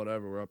 but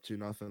whatever. We're up to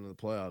nothing in the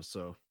playoffs,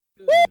 so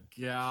Good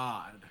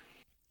God.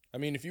 I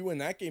mean, if you win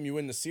that game, you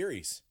win the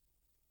series.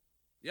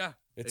 yeah,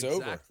 It's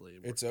exactly.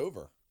 over. It's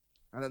over.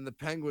 And then the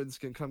Penguins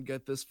can come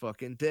get this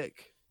fucking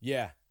dick.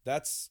 Yeah,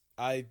 that's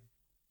I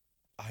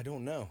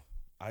don't know.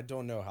 I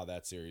don't know how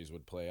that series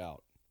would play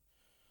out.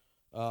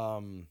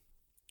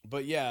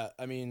 But yeah,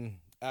 I mean,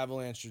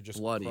 Avalanche are just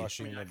Bloody.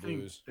 crushing I the think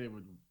Blues. they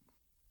would.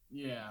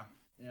 Yeah,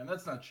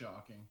 that's not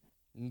shocking.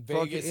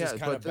 Vegas yeah, has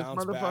kind but of this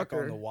bounced back on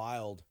motherfucker- the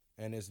Wild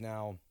and is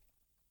now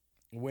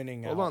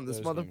winning. Hold out on, this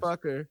those games.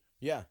 motherfucker.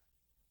 Yeah,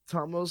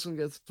 Tom Wilson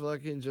gets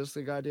fucking just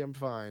a goddamn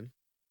fine.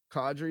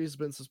 Kadri's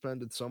been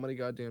suspended so many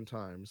goddamn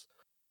times.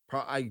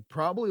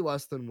 Probably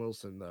less than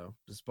Wilson though,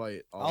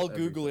 despite all. I'll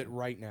Google it everything.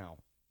 right now.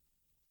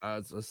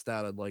 It's a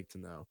stat I'd like to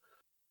know.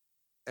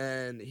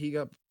 And he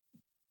got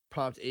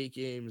popped 8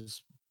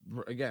 games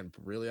again,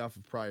 really off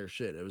of prior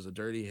shit. It was a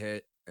dirty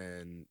hit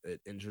and it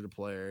injured a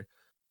player.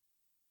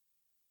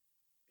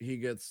 He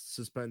gets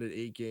suspended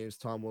 8 games.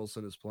 Tom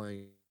Wilson is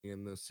playing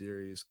in this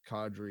series.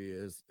 Kadri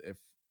is, if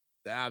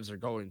the Avs are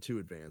going to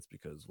advance,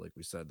 because like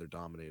we said, they're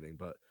dominating,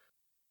 but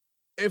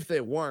if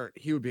they weren't,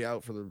 he would be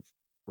out for the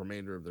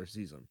remainder of their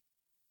season.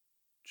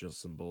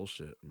 Just some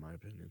bullshit, in my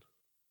opinion.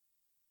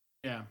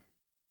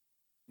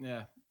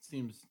 Yeah,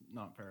 seems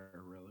not fair,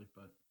 really,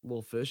 but A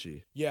little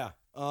fishy. Yeah.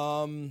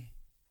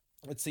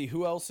 Let's see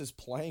who else is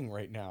playing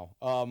right now.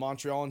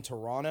 Montreal and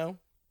Toronto.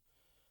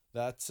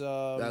 That's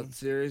That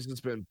series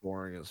has been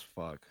boring as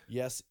fuck.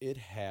 yes, it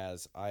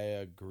has. I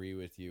agree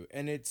with you.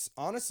 And it's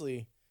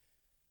honestly,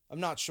 I'm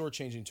not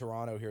shortchanging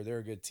Toronto here. They're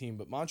a good team,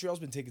 but Montreal's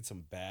been taking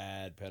some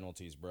bad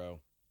penalties, bro.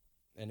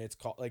 And it's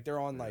called like they're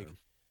on like Yeah.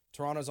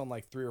 Toronto's on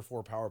like 3 or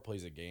 4 power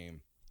plays a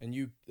game, and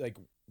you like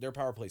their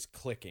power plays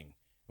clicking.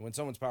 And when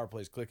someone's power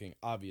plays clicking,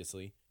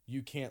 obviously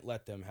you can't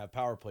let them have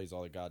power plays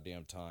all the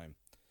goddamn time.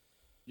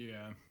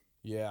 yeah.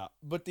 Yeah,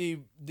 but the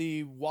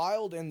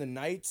Wild and the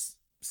Knights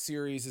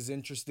series is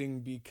interesting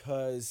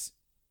because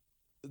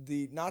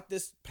not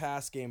this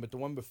past game, but the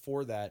one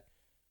before that,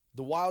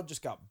 the Wild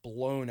just got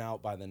blown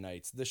out by the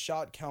Knights. The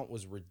shot count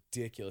was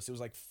ridiculous. It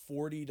was like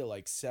 40 to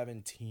like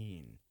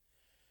 17.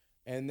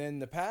 And then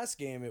the past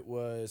game, it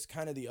was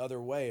kind of the other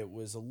way. It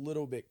was a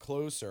little bit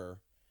closer,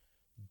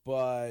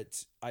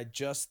 but I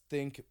just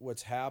think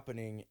what's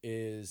happening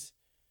is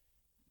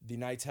the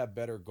Knights have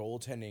better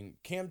goaltending.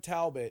 Cam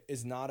Talbot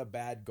is not a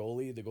bad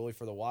goalie, the goalie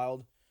for the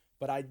Wild,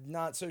 but I'm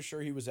not so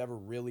sure he was ever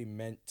really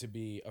meant to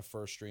be a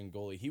first-string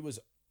goalie. He was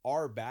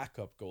our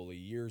backup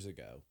goalie years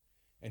ago,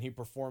 and he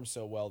performed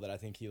so well that I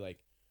think he,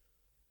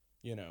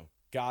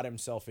 got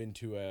himself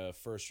into a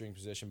first-string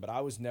position, but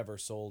I was never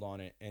sold on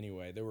it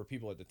anyway. There were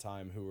people at the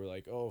time who were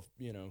like, oh,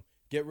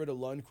 get rid of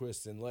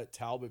Lundqvist and let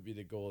Talbot be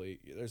the goalie.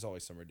 There's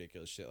always some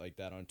ridiculous shit like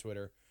that on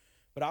Twitter.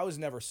 But I was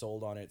never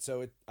sold on it,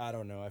 so I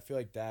don't know. I feel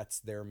like that's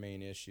their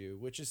main issue,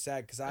 which is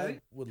sad because I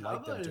think would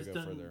like them Talbot to has go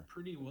done further.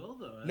 pretty well,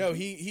 though. hasn't No,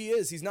 he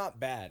is. He's not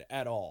bad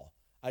at all.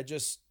 I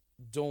just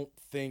don't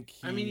think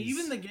he's... I mean,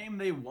 even the game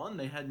they won,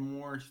 they had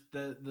more.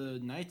 The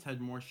Knights had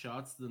more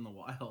shots than the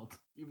Wild.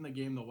 Even the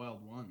game the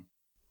Wild won.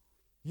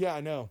 Yeah, I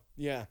know.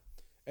 Yeah,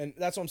 and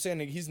that's what I'm saying.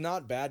 He's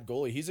not bad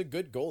goalie. He's a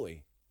good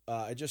goalie.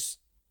 I just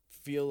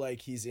feel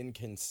like he's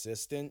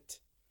inconsistent.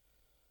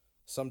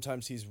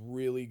 Sometimes he's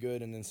really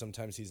good, and then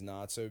sometimes he's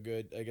not so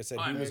good. Like I said,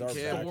 he was our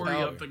backup story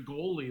goalie. of the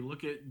goalie.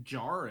 Look at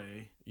Jare.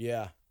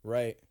 Yeah,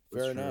 right.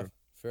 That's Fair true. enough.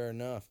 Fair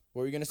enough.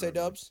 What were you gonna say,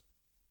 Fair enough. Dubs?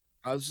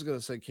 I was just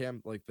gonna say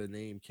Cam, like the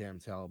name Cam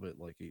Talbot,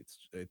 like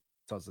it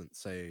doesn't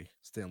say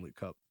Stanley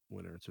Cup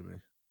winner to me.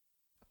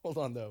 Hold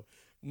on though.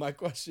 My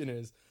question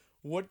is,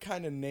 what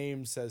kind of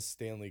name says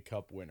Stanley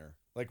Cup winner?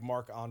 Like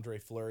Marc-Andre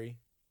Fleury?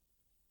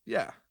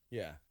 Yeah,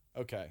 Yeah.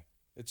 Okay.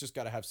 It's just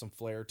got to have some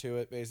flair to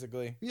it,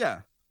 basically.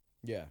 Yeah,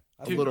 Yeah,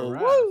 a Tuukka little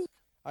Rask. woo.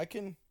 I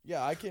can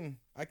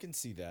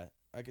see that.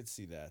 I can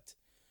see that.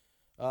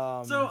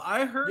 So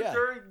I heard yeah.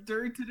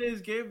 during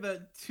today's game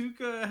that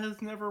Tuukka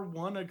has never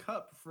won a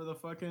cup for the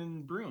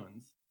fucking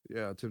Bruins.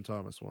 Yeah, Tim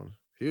Thomas won.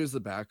 He was the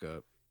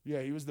backup.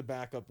 Yeah, he was the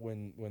backup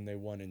when they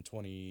won in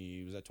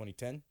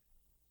 2010?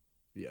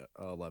 Yeah,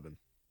 11.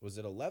 Was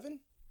it 11?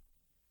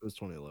 It was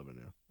 2011.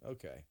 Yeah.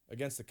 Okay.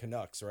 Against the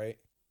Canucks, right?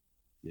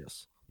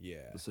 Yes.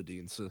 Yeah. The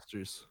Sedin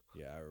sisters.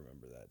 Yeah, I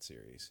remember that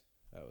series.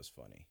 That was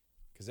funny.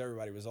 Because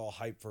everybody was all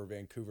hyped for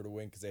Vancouver to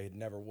win because they had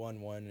never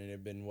won one, and it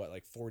had been,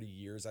 40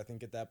 years, I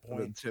think, at that And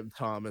then point. Tim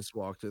Thomas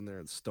walked in there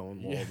and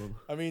stonewalled Yeah. him.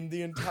 I mean,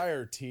 the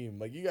entire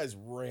team. You guys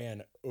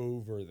ran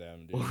over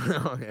them, dude.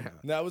 Oh yeah.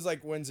 And that was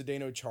when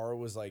Zdeno Chara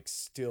was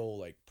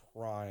still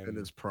prime In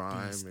his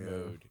prime, beast yeah.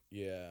 mode.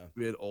 Yeah.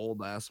 We had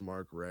old ass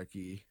Mark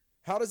Recchi.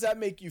 How does that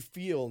make you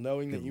feel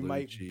knowing that And you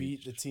might Lucic.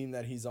 beat the team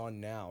that he's on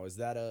now? Is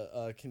that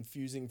a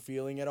confusing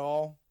feeling at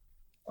all?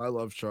 I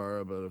love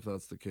Chara, but if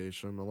that's the case,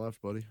 shouldn't have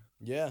left, buddy.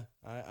 Yeah,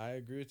 I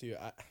agree with you.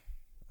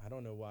 I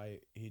don't know why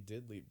he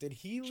did leave. Did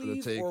he Should've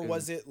leave or taken-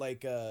 was it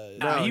like a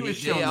Nah, No, he was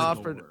they showing the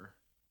offered- door.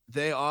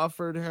 They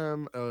offered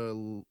him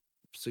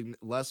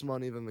less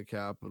money than the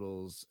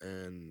Capitals,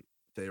 and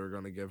they were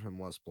going to give him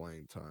less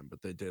playing time,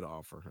 but they did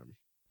offer him.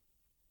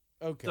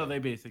 okay? So they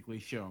basically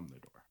show him the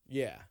door.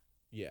 yeah.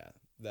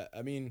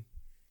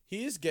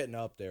 He is getting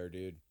up there,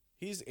 dude.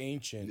 He's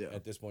ancient Yeah.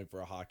 at this point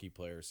for a hockey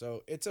player,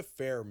 so it's a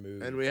fair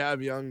move. And we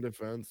have young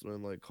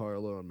defensemen like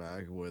Carlo and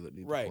McAvoy that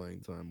need Right. the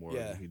playing time more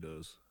Yeah. than he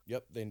does.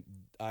 Yep,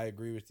 I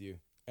agree with you,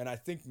 and I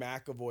think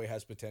McAvoy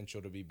has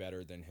potential to be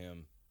better than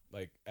him,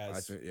 I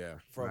think, yeah,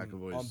 from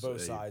McAvoy's on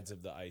both a sides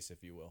of the ice,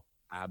 if you will.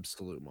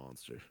 absolute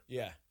monster.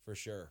 Yeah, for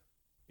sure.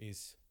 I'd He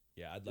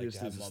like just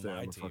to have needs him to on stay my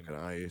on the team. fucking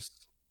ice.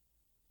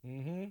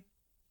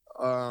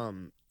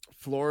 Mm-hmm.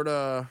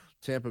 Florida,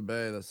 Tampa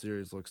Bay. That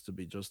series looks to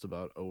be just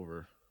about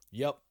over.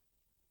 Yep.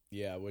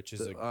 Yeah, which is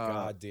The, a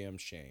goddamn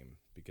shame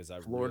because I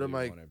Florida really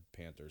might- wanted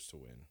Panthers to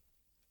win.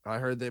 I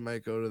heard they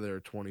might go to their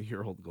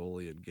 20-year-old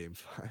goalie in Game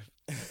 5.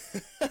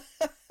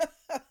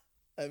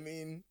 I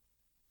mean,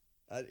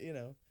 I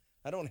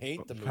don't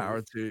hate the move.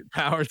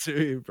 Power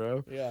to you,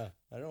 bro. Yeah,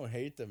 I don't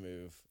hate the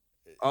move.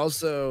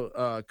 Also,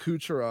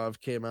 Kucherov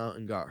came out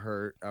and got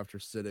hurt after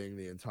sitting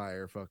the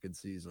entire fucking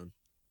season.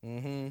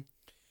 Mm-hmm.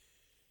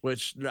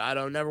 Which I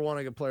don't never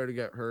want a player to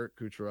get hurt.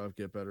 Kucherov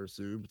get better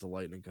soon, but the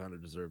Lightning kind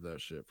of deserve that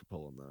shit for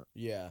pulling that.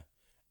 Yeah.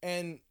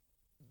 And,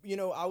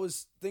 I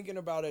was thinking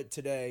about it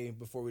today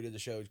before we did the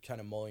show, kind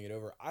of mulling it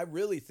over. I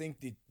really think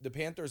the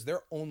Panthers,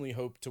 their only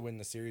hope to win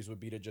the series would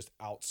be to just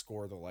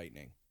outscore the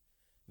Lightning.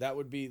 That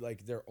would be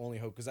their only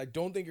hope because I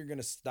don't think you're going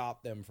to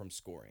stop them from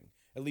scoring.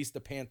 At least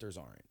the Panthers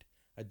aren't.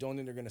 I don't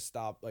think they're going to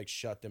stop,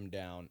 shut them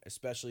down,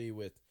 especially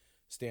with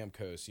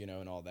Stamkos,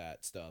 and all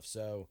that stuff.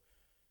 So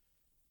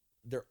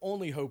their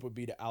only hope would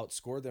be to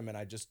outscore them, and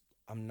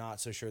I'm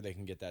not so sure they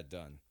can get that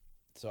done.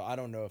 So I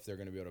don't know if they're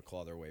going to be able to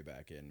claw their way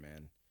back in,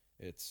 man.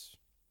 It's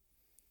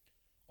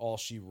all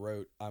she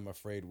wrote, I'm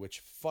afraid,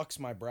 which fucks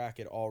my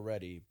bracket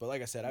already. But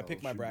like I said, I All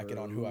picked my she bracket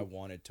on who I wrote.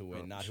 wanted to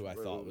win, All not she who I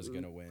thought was wrote.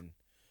 going to win.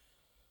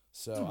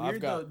 So It's I've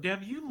weird got though.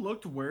 Have you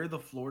looked where the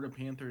Florida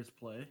Panthers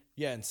play?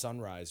 yeah, and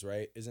Sunrise,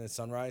 right? Isn't it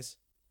Sunrise?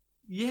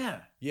 Yeah,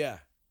 Yeah,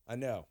 I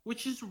know.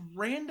 which is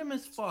random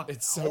as fuck.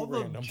 It's so All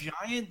random. the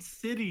giant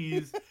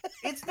cities.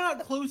 It's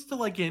not close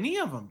to any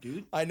of them,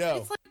 dude. I know.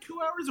 It's 2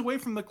 hours away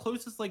from the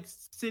closest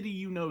city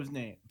you know's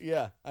name.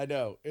 Yeah, I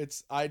know.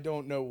 I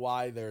don't know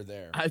why they're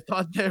there. I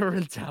thought they were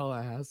in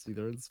Tallahassee.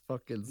 They're in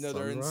fucking No,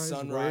 they're in Sunrise.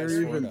 Sunrise,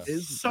 Where even Florida.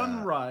 is that?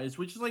 Sunrise,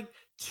 which is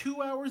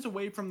 2 hours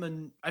away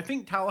from I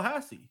think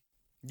Tallahassee.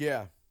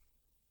 Yeah.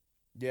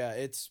 Yeah,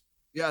 it's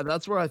Yeah,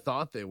 that's where I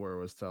thought they were,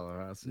 was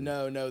Tallahassee.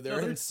 no,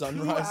 they're No, in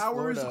Sunrise, 2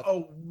 hours Florida.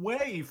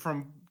 away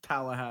from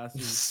Tallahassee.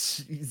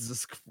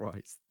 Jesus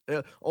Christ.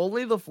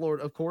 Only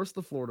of course,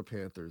 the Florida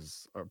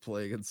Panthers are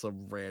playing in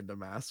some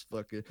random ass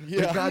fucking.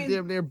 Yeah. They're I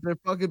goddamn near. They're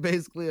fucking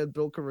basically at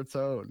Boca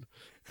Raton.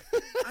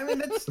 I mean,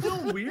 that's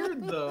still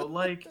weird though.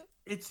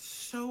 It's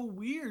so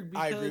weird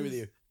because I agree with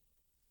you.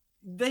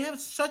 They have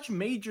such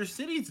major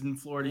cities in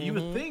Florida. You Mhm.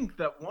 would think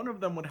that one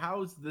of them would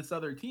house this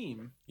other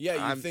team. Yeah, you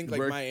I'm- think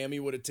we're- Miami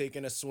would have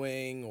taken a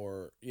swing,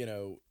 or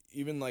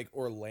even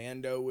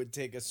Orlando would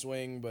take a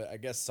swing, but I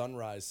guess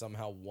Sunrise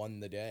somehow won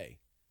the day.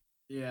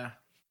 Yeah.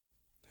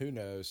 Who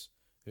knows?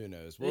 Who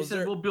knows? They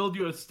said, we'll build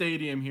you a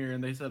stadium here,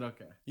 and they said,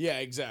 okay. Yeah,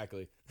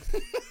 exactly.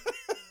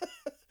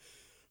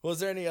 Was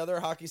there any other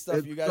hockey stuff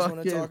It's you guys want to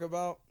fucking- talk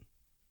about?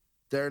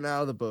 They're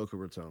now the Boca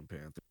Raton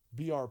Panthers.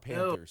 BR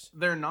Panthers. No,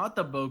 they're not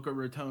the Boca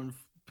Raton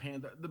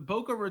Panther. The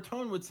Boca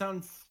Raton would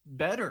sound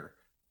better.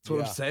 That's what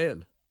Yeah. I'm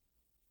saying.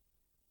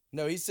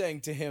 No, he's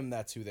saying to him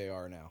that's who they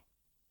are now.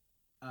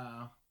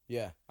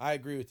 Yeah, I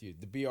agree with you.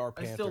 The BR I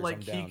Panthers. still like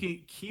I'm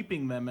down.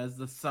 keeping them as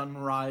the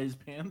Sunrise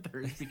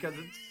Panthers because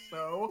it's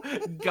so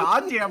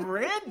goddamn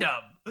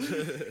random.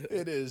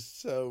 It is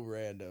so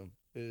random.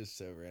 It is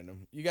so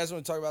random. You guys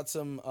want to talk about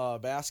some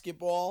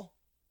basketball?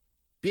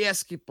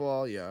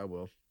 Basketball, yeah, I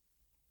will.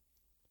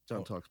 John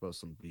Oh. talks about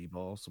some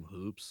b-ball, some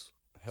hoops.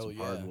 Hell some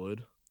yeah.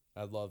 hardwood.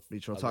 I love. You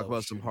trying I to talk love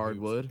about some shooting hoops.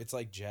 hardwood? It's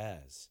like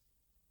jazz.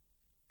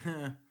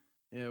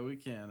 Yeah, we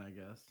can, I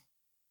guess.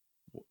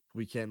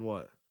 We can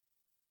what?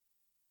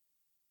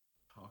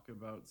 Talk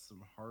about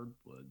some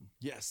hardwood.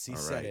 Yes, he All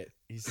said right. it.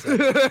 He said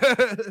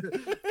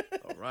it.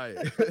 All right.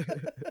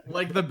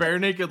 Like the Bare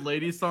Naked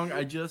Ladies song,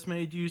 I just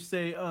made you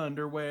say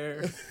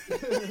underwear.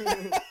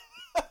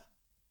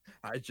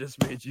 I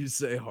just made you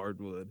say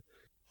hardwood.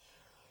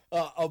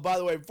 Oh, by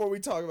the way, before we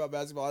talk about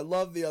basketball, I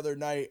love the other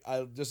night.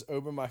 I just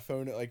opened my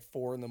phone at like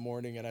 4 in the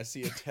morning and I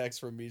see a text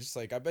from me just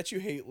like, I bet you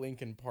hate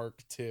Linkin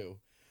Park too.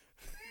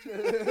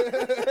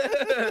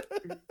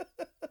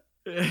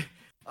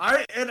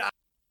 I've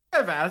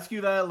asked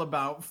you that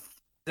about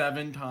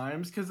 7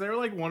 times because they're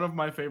like one of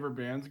my favorite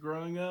bands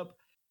growing up,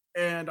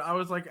 and I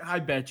was like, I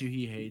bet you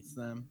he hates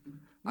them.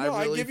 No,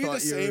 I really give you the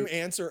thought same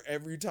answer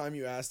every time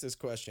you ask this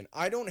question.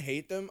 I don't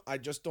hate them. I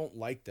just don't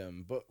like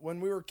them. But when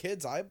we were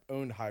kids, I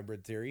owned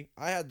Hybrid Theory.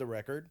 I had the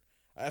record.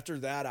 After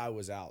that, I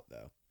was out,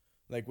 though.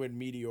 Like, when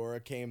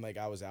Meteora came, like,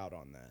 I was out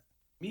on that.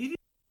 Meteor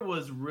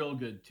was real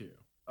good, too.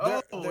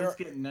 They're- It's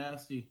getting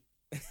nasty.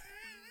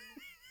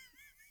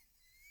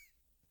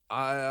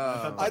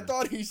 I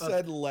thought he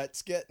said,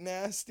 let's get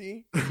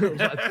nasty. Let's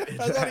get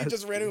I thought he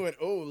just nasty. ran and went,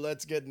 oh,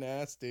 let's get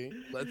nasty.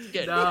 Let's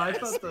get No, I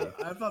nasty.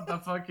 thought the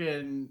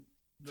fucking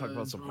Talk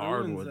about some Bruins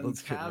hardwood. and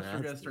Let's get Caps are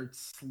gonna nasty. start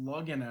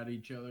slugging at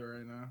each other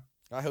right now.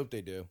 I hope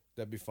they do.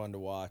 That'd be fun to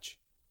watch.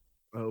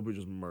 I hope we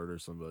just murder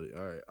somebody.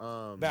 All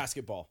right.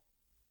 Basketball.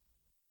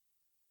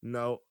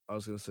 No, I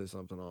was gonna say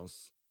something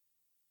else.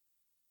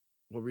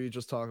 What were you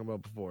just talking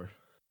about before?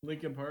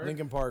 Linkin Park.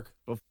 Linkin Park.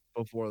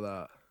 Before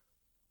that.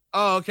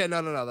 Oh, okay.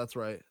 No, that's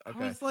right. I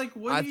Okay. was like,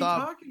 what I are you thought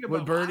talking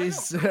when about? Bernie I don't know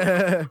said-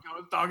 what I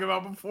was talking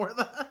about before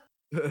that.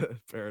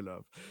 Fair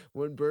enough.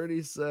 When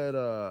Bernie said,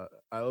 I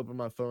opened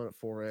my phone at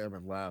 4 a.m.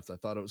 and laughed, I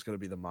thought it was gonna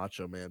be the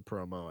Macho Man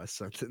promo I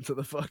sent into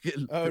the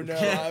fucking. Oh, no.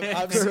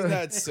 I've seen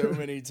that so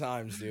many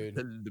times, dude.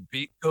 And the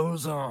beat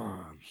goes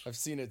on. I've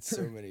seen it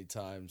so many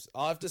times.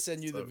 I'll have to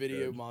send you the So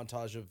video good.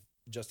 montage of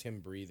just him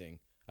breathing.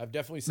 I've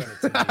definitely sent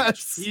it to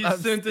you. He I've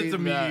sent it to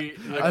seen me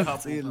that. a I've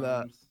couple seen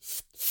that.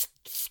 times.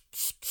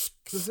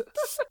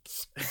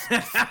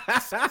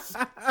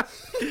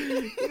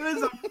 He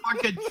was a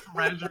fucking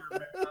treasure,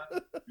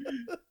 man.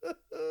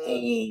 Oh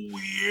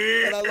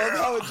yeah! And I love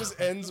how it just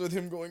ends with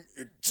him going,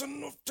 it's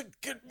enough to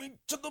get me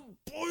to the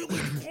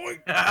boiling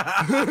point.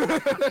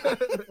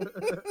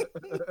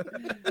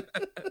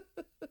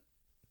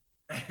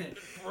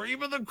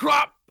 Cream of the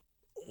crop.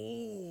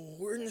 Oh,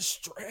 we're in the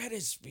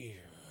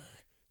stratosphere.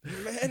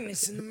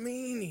 Madness and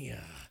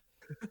mania.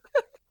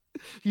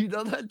 You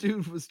know that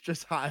dude was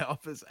just high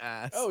off his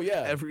ass. Oh,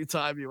 yeah. Every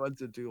time he went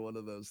to do one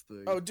of those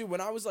things. Oh, dude,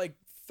 when I was like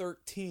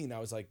 13, I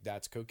was like,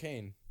 that's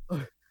cocaine.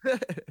 I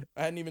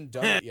hadn't even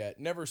done it yet.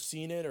 Never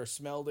seen it or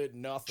smelled it,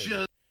 nothing.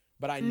 Just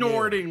but I knew.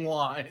 snorting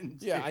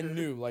lines. Yeah, I dude.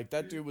 knew. Like,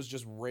 that dude was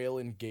just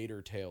railing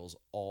gator tails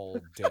all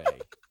day.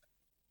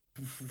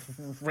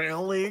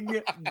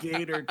 Railing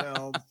gator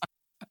tails.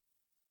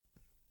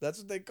 That's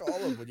what they call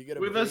them when you get a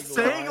With a big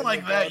saying line like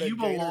about that, a you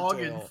gator belong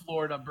in tail.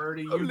 Florida,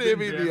 Birdie. I'm You've been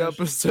naming the banished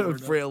from episode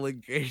Florida.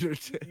 Railing Gator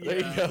Tail. There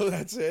you Yeah. go.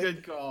 That's it.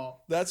 Good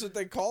call. That's what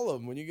they call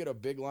them when you get a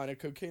big line of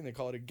cocaine. They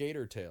call it a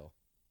gator tail.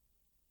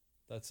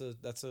 That's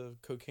a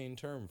cocaine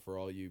term for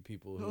all you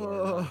people who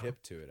are not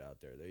hip to it out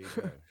there. There you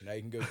go. Now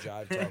you can go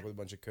jive talk with a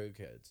bunch of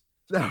cokeheads.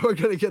 Now we're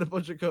gonna get a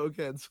bunch of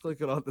cokeheads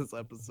clicking on this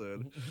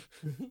episode.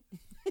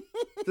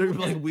 They're gonna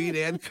be like weed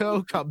and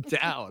coke. I'm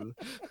down.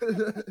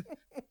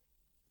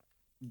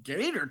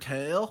 Gator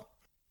tail.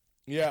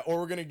 Yeah, or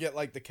we're gonna get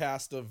like the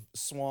cast of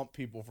Swamp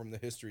People from the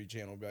History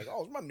Channel. Be like,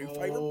 oh, it's my new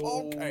favorite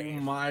podcast. Oh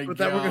my But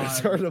god. then we're gonna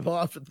start them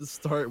off at the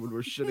start when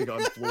we're shitting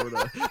on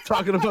Florida,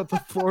 talking about the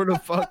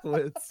Florida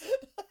fuckwits.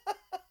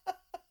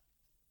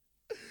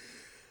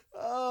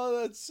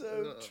 Oh, that's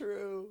so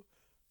true.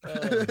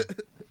 Oh,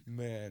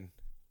 man,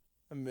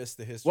 I miss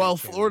the History Well,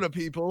 Channel. Florida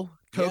people,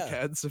 Yeah.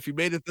 cokeheads, if you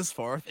made it this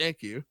far,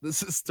 thank you.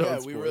 This is Stone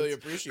Yeah, we really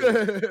appreciate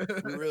it.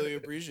 it. We really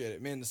appreciate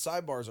it. Man, the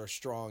sidebars are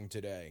strong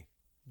today.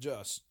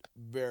 Just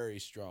very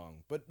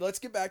strong. But let's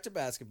get back to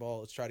basketball.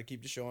 Let's try to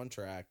keep the show on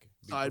track.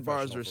 Be Sidebars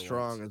professional are for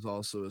strong once. is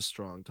also a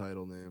strong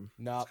title name.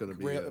 Not gonna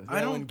be rail- a- I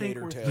railing don't think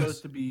gator we're tails.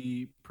 supposed to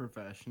be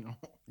professional.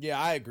 Yeah,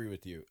 I agree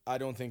with you. I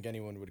don't think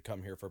anyone would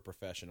come here for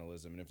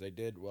professionalism. And if they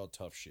did, well,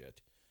 tough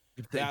shit.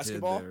 If they did,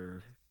 Basketball?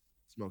 they're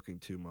smoking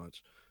too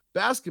much.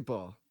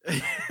 Basketball.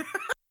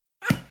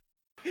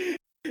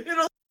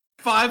 It'll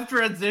 5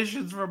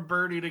 transitions from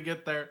Birdie to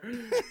get there.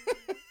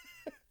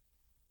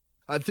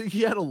 I think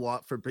he had a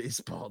lot for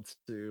baseball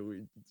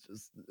too.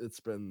 It's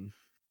been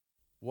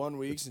 1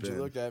 week It's since you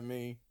been- looked at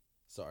me.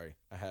 Sorry,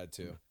 I had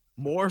to.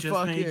 more Just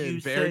made fucking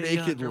you bare say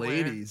naked underwear.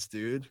 ladies,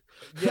 dude.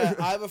 Yeah,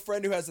 I have a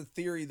friend who has a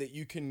theory that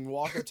you can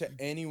walk up to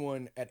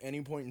anyone at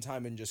any point in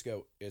time and just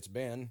go, "It's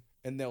Ben,"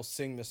 and they'll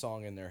sing the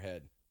song in their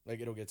head. Like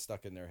it'll get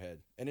stuck in their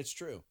head. And it's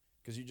true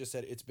because you just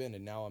said it's Ben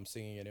and now I'm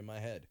singing it in my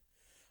head.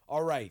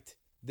 All right,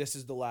 this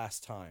is the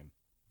last time.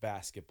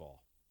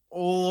 Basketball.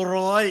 All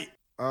right.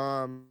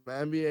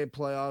 NBA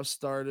playoffs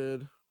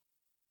started.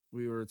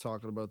 we were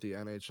talking about the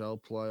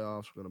NHL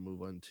playoffs. We're going to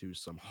move into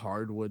some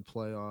hardwood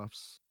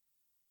playoffs.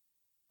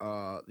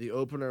 The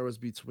opener was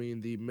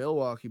between the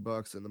Milwaukee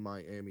Bucks and the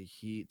Miami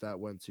Heat. That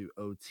went to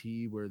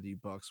OT, where the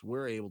Bucks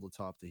were able to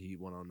top the Heat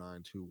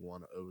 109 to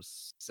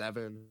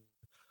 107.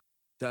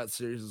 That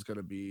series is going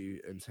to be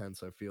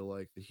intense. I feel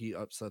like the Heat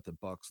upset the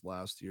Bucks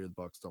last year. The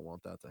Bucks don't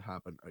want that to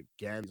happen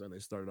again. And they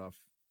started off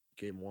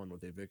game one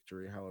with a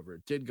victory. However,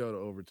 it did go to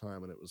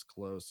overtime and it was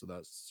close. So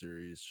that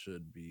series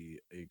should be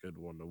a good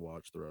one to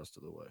watch the rest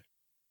of the way.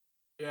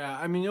 Yeah,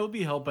 I mean, it'll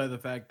be helped by the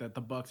fact that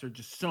the Bucks are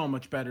just so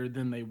much better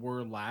than they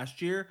were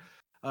last year.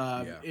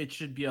 It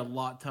should be a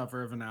lot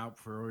tougher of an out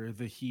for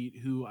the Heat,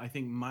 who I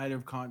think might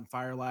have caught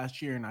fire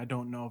last year, and I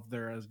don't know if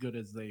they're as good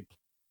as they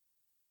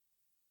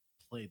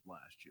played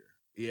last year.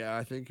 Yeah,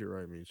 I think you're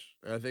right, Meech.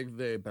 I think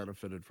they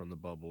benefited from the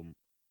bubble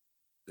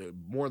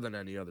more than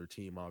any other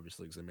team,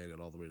 obviously, because they made it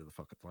all the way to the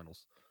fucking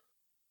finals.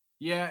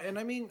 Yeah, and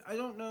I mean, I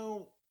don't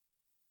know.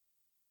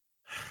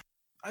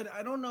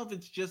 I don't know if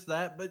it's just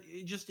that, but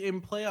just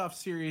in playoff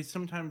series,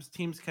 sometimes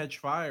teams catch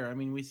fire. I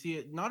mean, we see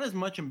it not as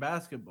much in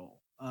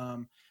basketball,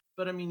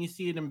 but I mean, you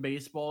see it in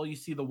baseball. You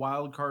see the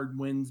wild card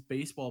wins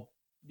baseball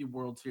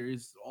World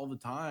Series all the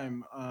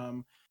time.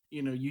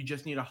 You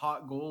just need a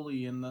hot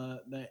goalie in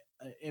the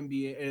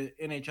NBA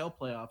NHL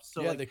playoffs.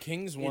 So yeah, the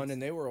Kings won, and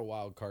they were a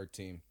wild card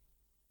team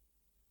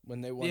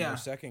when they won their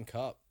second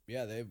cup.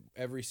 Yeah,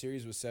 every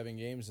series was 7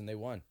 games, and they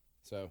won.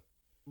 So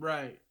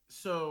right.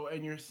 So,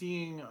 and you're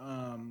seeing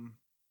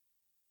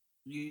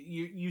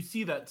you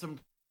see that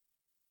sometimes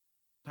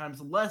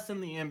less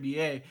in the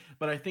NBA,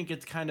 but I think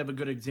it's kind of a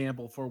good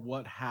example for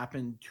what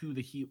happened to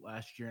the Heat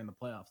last year in the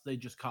playoffs. They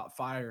just caught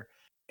fire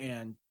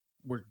and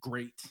were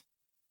great.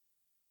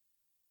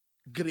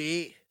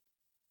 Great.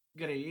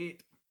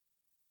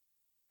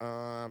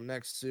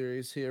 Next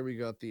series here, we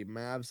got the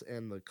Mavs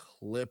and the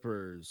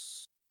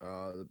Clippers.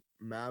 The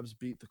Mavs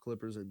beat the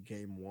Clippers in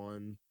game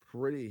 1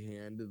 pretty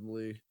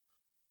handedly.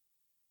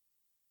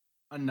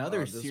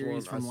 Another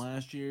series from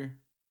last year.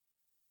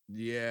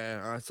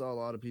 Yeah, I saw a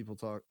lot of people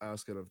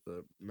asking if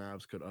the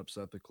Mavs could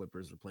upset the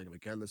Clippers. They're playing them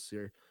again this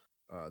year.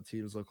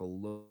 Teams look a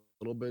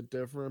little bit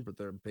different, but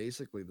they're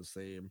basically the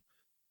same.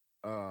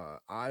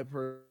 I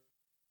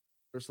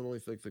personally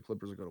think the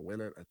Clippers are going to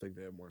win it. I think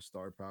they have more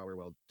star power.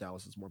 While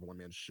Dallas is more of a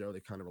one-man show.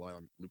 They kind of rely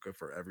on Luka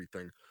for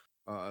everything.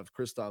 If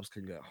Kristaps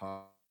can get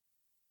hot,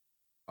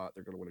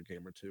 they're going to win a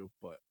game or two.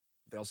 But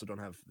they also don't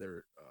have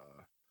their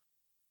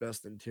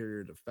best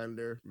interior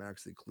defender.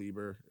 Maxi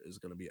Kleber is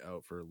going to be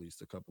out for at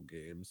least a couple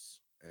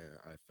games, and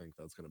I think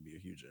that's going to be a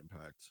huge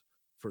impact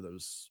for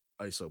those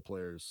ISO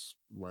players,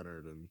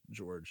 Leonard and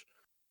George.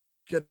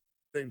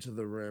 Getting to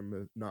the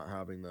rim, not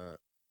having that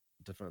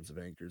defensive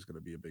anchor is going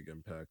to be a big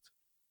impact.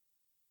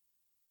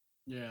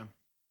 Yeah.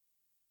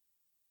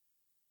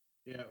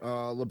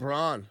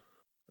 LeBron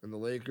and the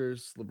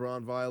Lakers.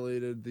 LeBron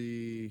violated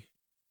the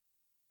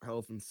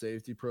health and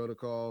safety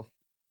protocol.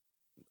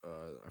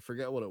 I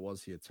forget what it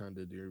was he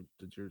attended.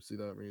 Did you see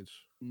that, Meech?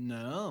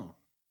 No.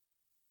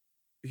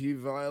 He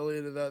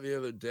violated that the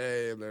other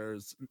day, and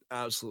there's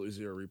absolutely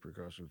zero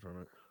repercussion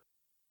from it.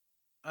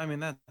 I mean,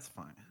 that's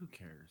fine. Who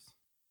cares?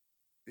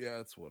 Yeah,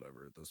 it's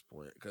whatever at this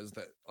point. Because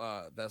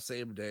that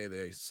same day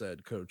they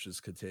said coaches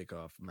could take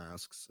off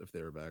masks if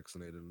they were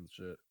vaccinated and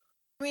shit.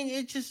 I mean,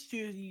 it just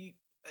in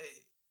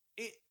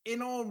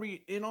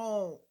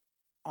all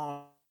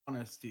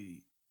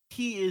honesty,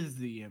 he is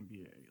the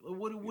NBA.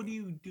 What do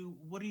you do?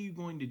 What are you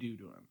going to do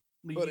to him?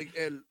 But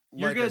again,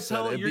 you're gonna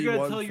tell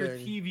your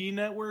TV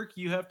network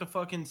you have to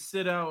fucking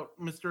sit out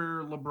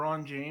Mr.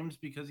 LeBron James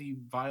because he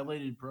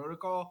violated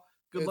protocol.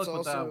 Good luck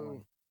with that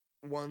one.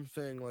 One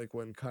thing, like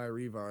when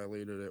Kyrie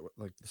violated it,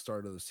 like the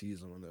start of the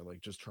season, when they're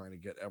like just trying to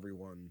get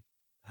everyone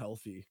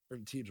healthy,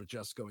 and teams are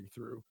just going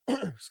through.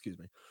 Excuse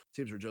me,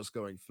 teams are just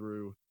going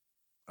through,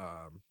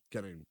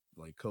 getting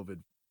like COVID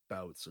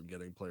bouts and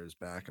getting players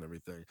back and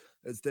everything.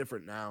 It's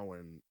different now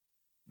when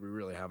we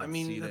really haven't. I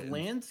mean, seen the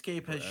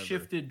landscape has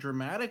shifted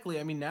dramatically.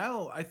 I mean,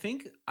 now I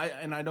think I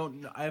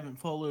haven't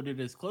followed it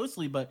as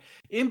closely, but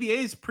NBA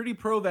is pretty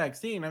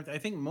pro-vaccine. I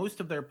think most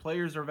of their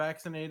players are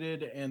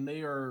vaccinated, and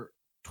they are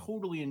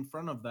totally in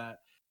front of that.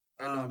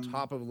 And on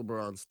top of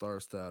LeBron's star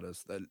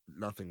status, that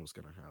nothing was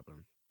going to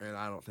happen, and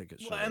I don't think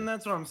it should. Well, and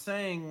that's what I'm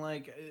saying.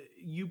 Like,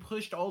 you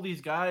pushed all these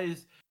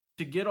guys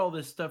to get all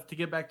this stuff to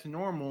get back to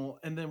normal,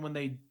 and then when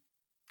they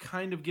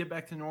kind of get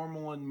back to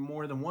normal in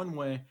more than one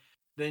way,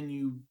 then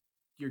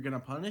you're gonna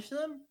punish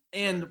them,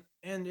 and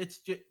it's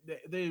just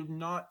they're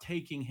not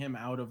taking him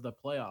out of the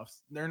playoffs.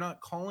 They're not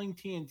calling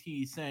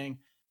TNT saying,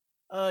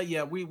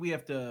 yeah, we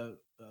have to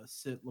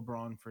sit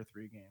LeBron for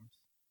 3 games.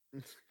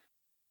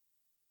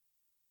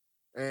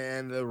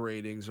 And the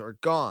ratings are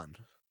gone.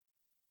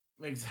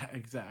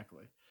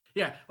 Exactly.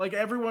 Yeah, like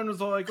everyone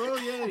was all like, "Oh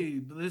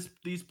yay,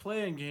 these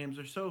playing games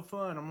are so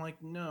fun." I'm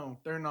like, "No,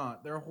 they're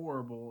not. They're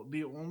horrible."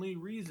 The only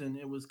reason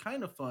it was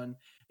kind of fun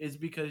is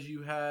because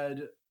you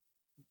had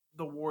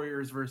the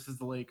Warriors versus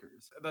the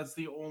Lakers. That's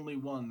the only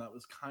one that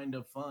was kind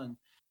of fun,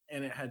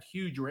 and it had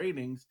huge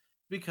ratings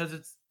because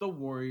it's the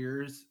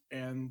Warriors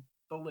and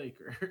the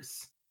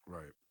Lakers.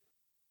 Right.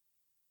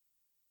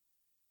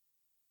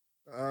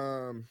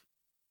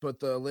 But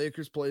the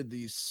Lakers played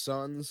the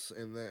Suns,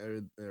 and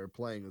they're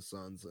playing the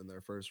Suns in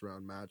their first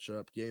round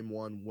matchup. Game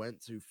 1 went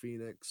to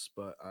Phoenix,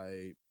 but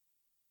I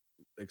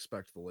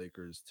expect the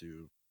Lakers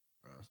to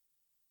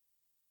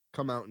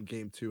come out in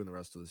Game 2 and the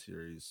rest of the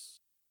series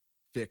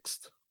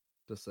fixed,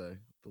 to say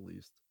the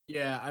least.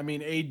 Yeah, I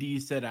mean,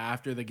 AD said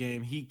after the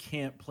game he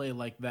can't play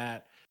like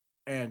that,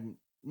 and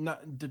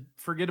not to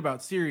forget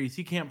about series.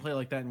 He can't play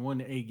like that and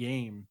win a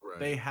game. Right.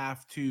 They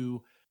have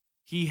to.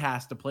 He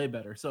has to play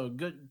better. So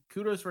good,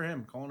 kudos for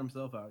him calling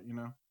himself out. You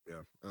know,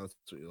 Yeah, that's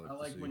what you like. I to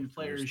like see when from your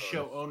players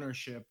show stars.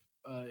 ownership.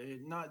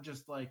 Not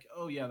just like,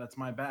 oh yeah, that's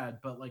my bad,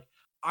 but like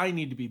I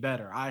need to be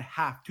better. I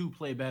have to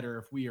play better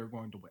if we are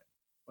going to win.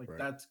 Like Right.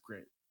 that's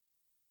great.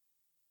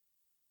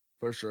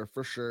 For sure,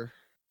 for sure.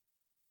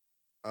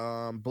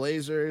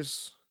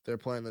 Blazers, they're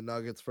playing the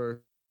Nuggets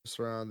first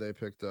round. They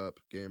picked up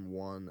Game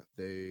 1.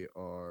 They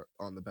are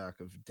on the back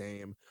of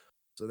Dame.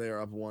 So they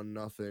are up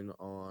 1-0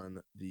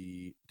 on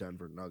the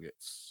Denver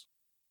Nuggets.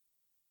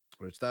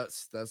 Which that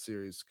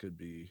series could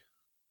be.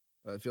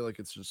 I feel like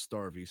it's just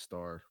star v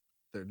star.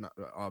 They're not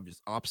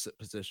obvious opposite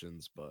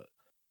positions, but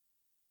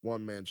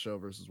one man show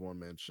versus one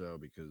man show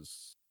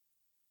because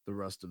the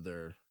rest of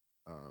their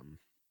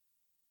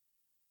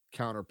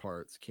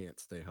counterparts can't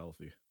stay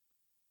healthy.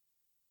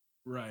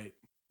 Right.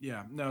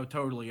 Yeah. No.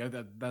 Totally.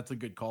 That's a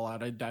good call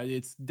out.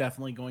 It's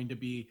definitely going to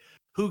be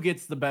who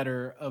gets the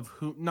better of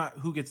who. Not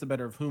who gets the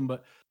better of whom,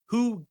 but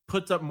who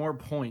puts up more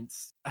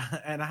points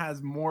and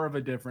has more of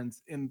a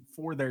difference in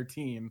for their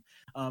team.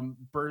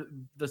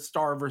 The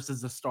star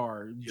versus the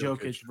star.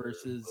 Jokic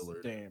versus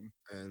Lillard. Dame.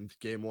 And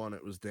Game 1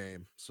 it was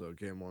Dame, so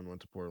Game 1 went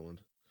to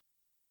Portland.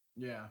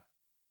 Yeah.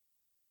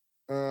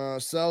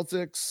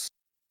 Celtics,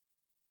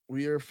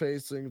 we are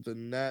facing the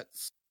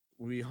Nets.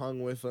 We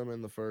hung with them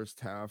in the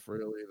first half,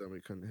 really. Then we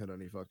couldn't hit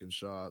any fucking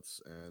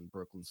shots, and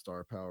Brooklyn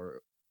Star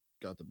Power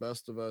got the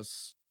best of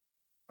us.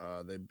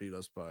 They beat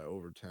us by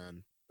over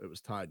 10. It was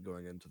tied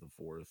going into the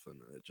fourth, and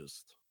it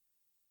just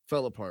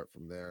fell apart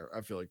from there.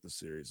 I feel like the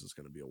series is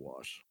going to be a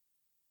wash.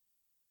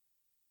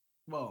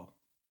 Well,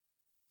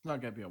 it's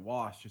not gonna be a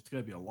wash. It's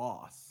gonna be a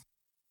loss.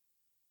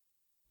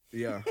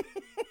 Yeah.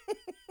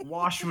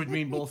 Wash would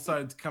mean both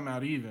sides come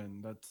out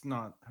even. That's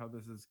not how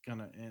this is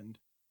gonna end.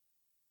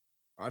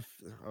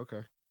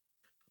 Okay.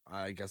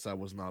 I guess I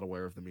was not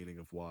aware of the meaning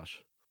of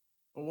wash.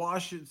 A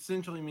wash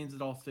essentially means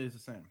it all stays the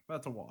same.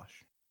 That's a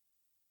wash.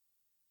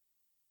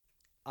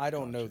 I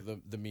don't know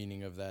the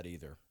meaning of that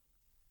either.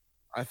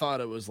 I thought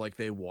it was like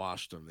they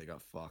washed them. They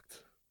got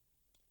fucked.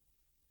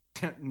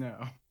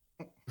 No.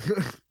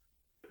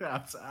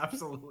 That's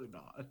absolutely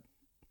not.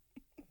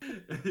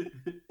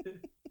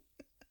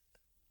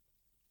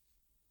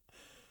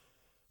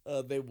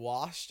 They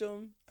washed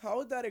them? How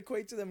would that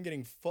equate to them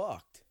getting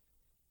fucked?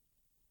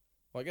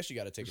 Well, I guess you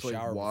got to take Just a like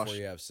shower wash- before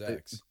you have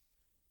sex.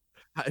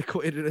 I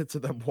equated it to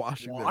them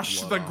washing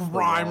Wash their the blood off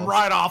grime walls.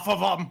 right off of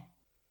them.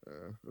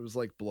 It was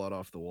like blood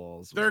off the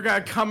walls. They're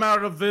gonna come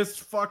out of this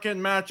fucking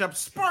matchup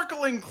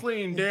sparkling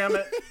clean, damn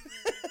it.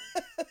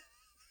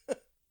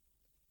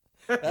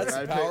 That's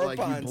I the think, power like,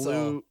 of Pine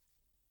Sol.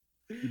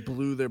 you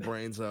blew their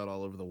brains out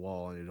all over the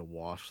wall. I need to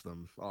wash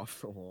them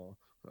off the wall.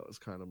 That was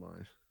kind of my.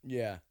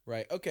 Yeah,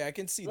 right. Okay, I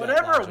can see that.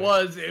 Whatever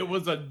logic. it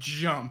was a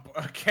jump,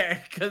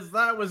 okay? Because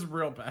that was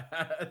real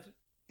bad.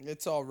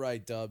 It's all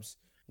right, Dubs.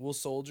 We'll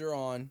soldier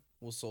on.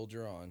 We'll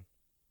soldier on.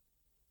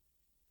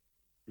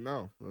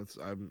 No,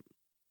 I'm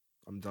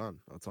done.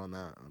 That's on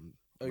that.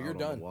 You're out on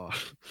done. the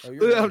wash. Oh,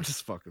 you're done. I'm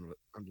just fucking with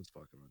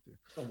you.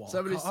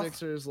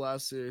 76ers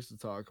last series to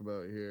talk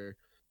about here.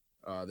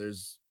 I'm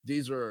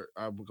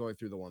going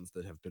through the ones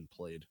that have been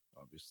played.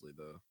 Obviously,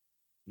 the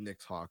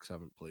Knicks Hawks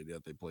haven't played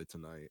yet. They play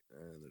tonight,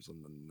 and there's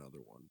another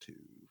one too.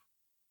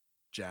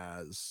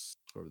 Jazz,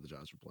 whoever the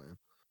Jazz are playing.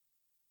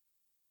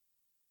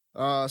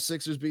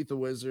 Sixers beat the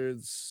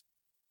Wizards.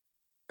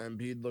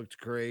 Embiid looked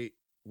great.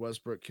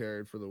 Westbrook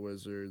carried for the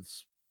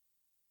Wizards,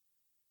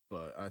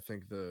 but I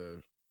think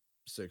the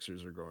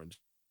Sixers are going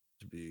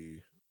to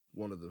be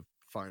one of the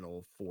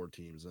final four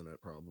teams in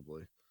it,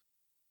 probably.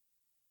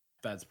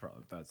 That's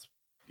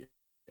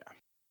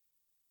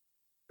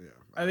Yeah.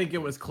 I think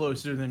it was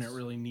closer than it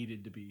really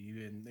needed to be,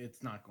 and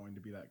it's not going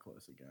to be that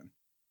close again.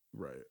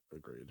 Right.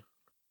 Agreed.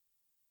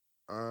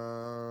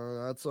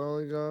 That's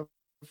all I got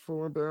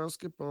for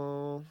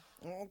basketball.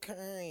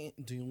 Okay.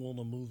 Do you want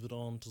to move it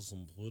on to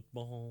some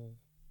football?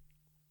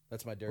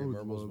 That's my I Derry would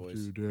Merbles love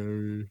voice. to,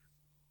 Derry.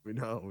 We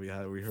know. We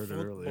heard it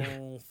earlier.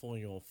 Football for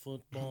your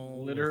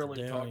football.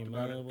 Literally with talked Derry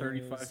about it Merbles.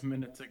 35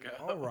 minutes ago.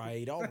 All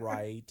right. All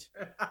right.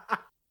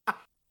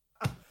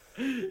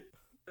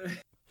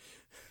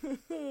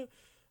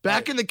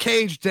 Back in the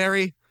cage,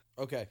 Derry.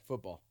 Okay,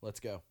 football. Let's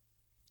go.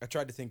 I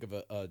tried to think of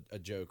a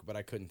joke, but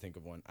I couldn't think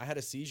of one. I had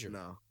a seizure.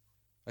 No.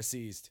 I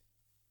seized.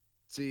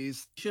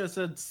 Sees. Should have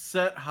said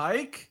set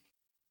hike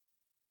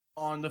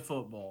on the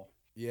football.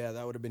 Yeah,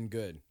 that would have been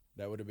good.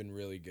 That would have been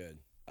really good.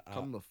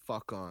 Come the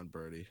fuck on,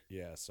 Birdie.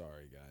 Yeah,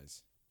 sorry,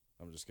 guys.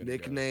 I'm just gonna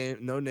go.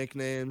 No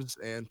nicknames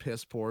and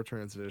piss poor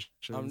transitions.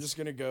 I'm just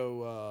gonna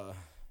go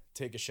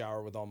take a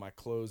shower with all my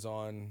clothes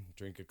on,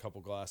 drink a couple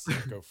glasses,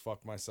 go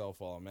fuck myself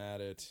while I'm at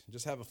it.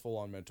 Just have a full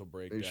on mental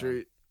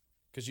breakdown.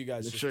 Because you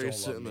guys Make just sure you don't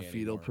sit love in the me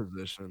fetal anymore.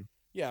 position.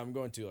 Yeah, I'm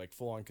going to like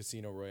full on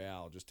Casino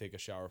Royale. Just take a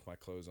shower with my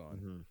clothes on.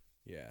 Mm-hmm.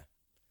 Yeah,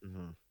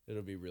 Mm-hmm.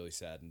 it'll be really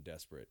sad and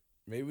desperate.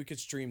 Maybe we could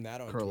stream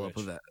that on Curl Twitch. up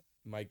with that.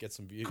 Might get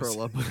some views.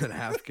 Curl up with that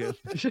half kid.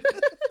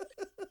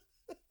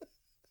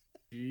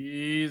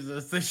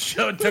 Jesus, this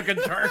show took a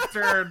dark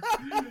turn.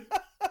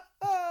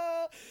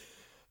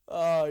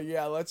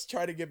 Yeah, let's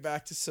try to get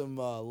back to some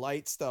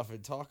light stuff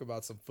and talk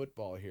about some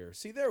football here.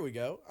 See, there we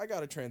go. I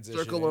got a transition.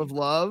 Circle of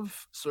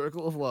love.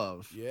 Circle of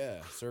love.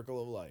 Yeah,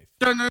 circle of life.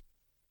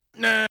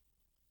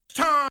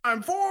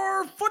 Time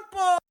for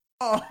football.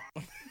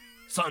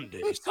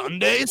 Sunday.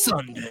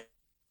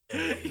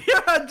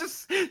 Yeah,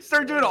 just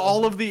start doing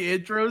all of the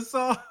intro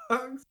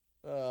songs.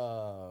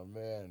 Oh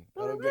man,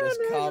 that'll get us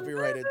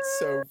copyrighted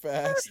so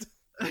fast.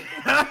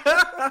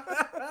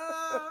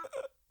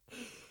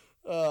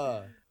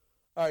 All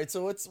right,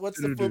 so what's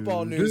the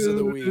football news of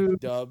the week,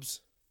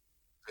 Dubs?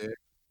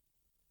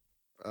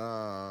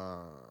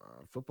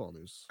 Football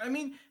news. I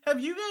mean, have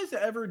you guys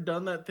ever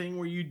done that thing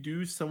where you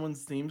do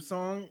someone's theme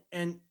song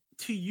and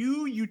to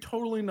you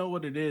totally know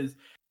what it is,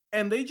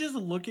 and they just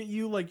look at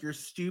you like you're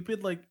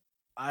stupid? Like,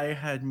 I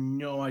had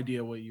no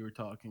idea what you were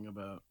talking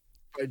about.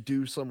 If I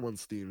do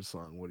someone's theme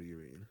song, what do you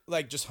mean?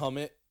 Like just hum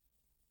it.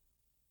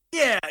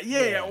 Yeah.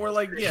 Yeah. Or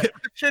like, yeah.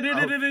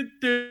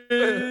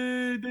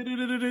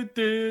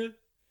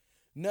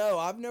 No,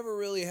 I've never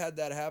really had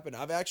that happen.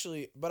 I've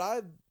actually, but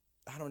I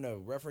don't know.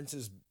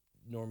 References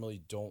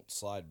normally don't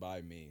slide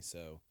by me,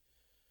 so.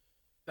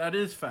 That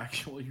is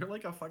factual. You're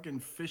like a fucking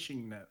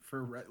fishing net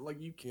for like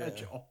you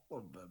catch Yeah. all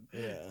of them. Yeah.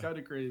 It's kind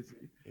of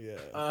crazy.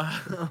 Yeah.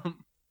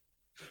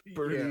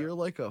 Birdie, yeah. you're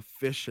like a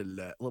fishing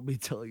net. Let me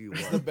tell you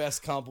It's the what.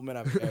 best compliment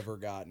I've ever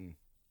gotten.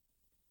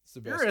 It's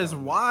the best You're as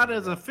compliment wide I've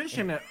as a ever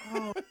fishing net.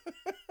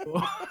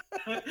 Oh.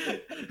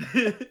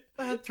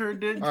 That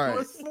turned into All right.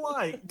 a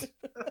slight.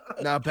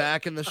 Now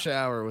back in the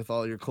shower with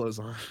all your clothes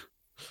on.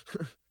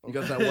 You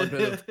got that one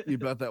bit of, you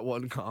got that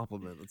one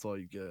compliment. That's all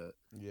you get.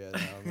 Yeah, now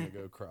I'm gonna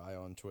go cry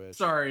on Twitch.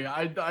 Sorry,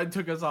 I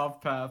took us off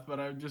path, but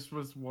I just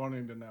was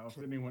wanting to know if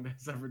anyone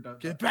has ever done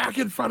Get that. back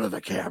in front of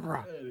the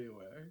camera.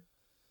 Anyway.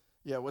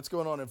 Yeah, what's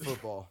going on in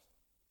football?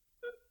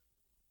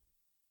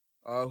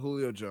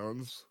 Julio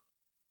Jones,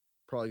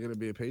 probably gonna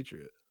be a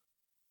Patriot.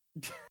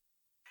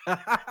 I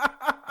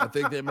I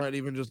think they might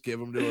even just give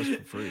him to us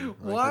for free. Like,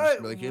 they'll What?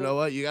 just be like, you know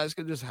what? You guys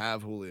can just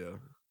have Julio.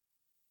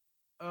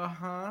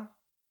 Uh-huh.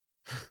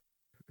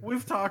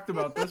 We've talked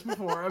about this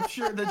before. I'm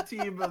sure the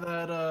team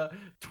that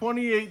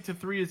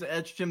 28-3 is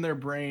etched in their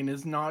brain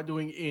is not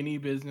doing any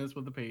business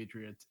with the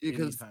Patriots.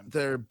 Because anytime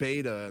they're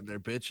beta and they're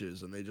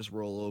bitches and they just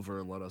roll over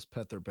and let us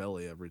pet their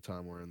belly every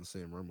time we're in the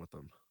same room with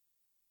them.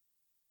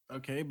 soon.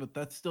 Okay, but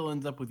that still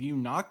ends up with you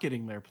not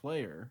getting their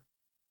player.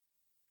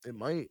 It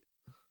might.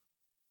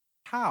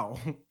 How?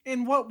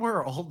 In what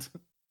world?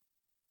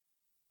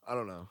 I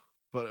don't know.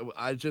 But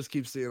I just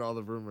keep seeing all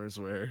the rumors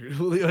where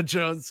Julio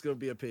Jones is going to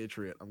be a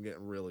Patriot. I'm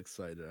getting real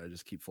excited. I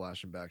just keep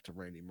flashing back to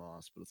Randy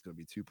Moss, but it's going to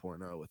be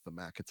 2.0 with the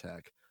Mac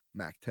Attack,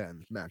 Mac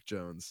 10, Mac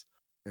Jones,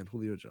 and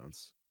Julio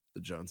Jones.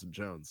 The Jones and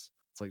Jones.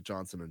 It's like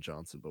Johnson and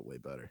Johnson, but way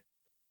better.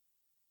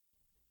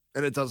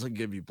 And it doesn't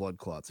give you blood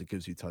clots. It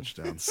gives you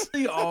touchdowns.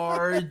 They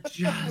are I was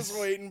just,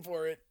 waiting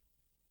for it.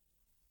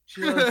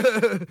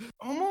 just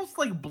almost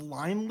like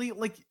blindly,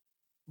 like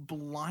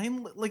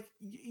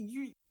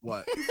you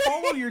What? you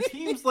follow your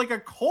teams like a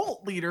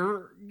cult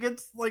leader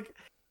gets like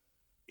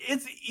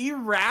it's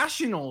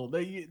irrational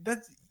that you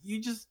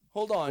just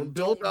Hold on.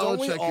 Bill Don't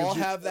we Belichick all gives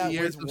you have that 20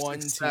 years with of one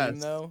team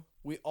success. though?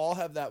 We all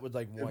have that with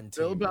like one If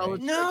Bill team. right? Belichick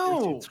gives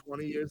No. you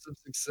 20 years of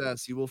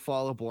success, you will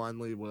follow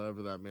blindly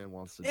whatever that man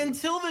wants to do.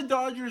 until the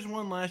Dodgers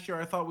won last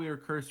year, I thought we were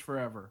cursed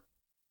forever.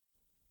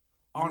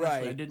 Honestly,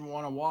 I Right. didn't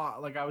want to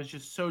watch. Like I was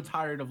just so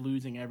tired of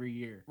losing every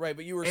year. Right,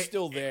 but you were It-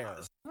 still it- there.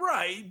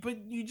 Right, but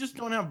you just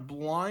don't have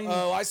blind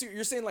Oh, I see.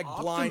 You're saying like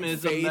blind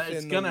optimism faith that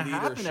it's in gonna the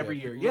happen every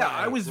leadership. year. Yeah,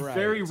 I Right, was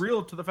very right.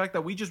 real to the fact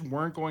that we just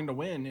weren't going to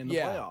win in the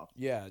playoffs.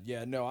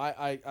 Yeah. No,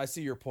 I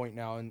see your point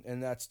now,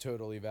 and that's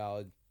totally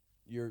valid.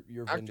 You're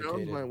Mac Jones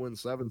vindicated. might win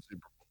 7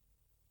 Super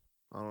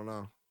Bowl. I don't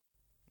know.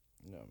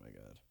 Oh my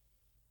god,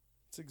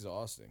 it's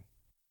exhausting.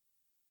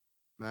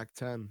 Mac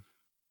 10.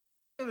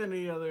 Have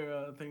any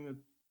other thing to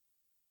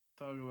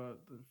talk about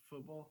the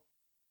football?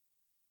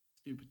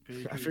 Stupid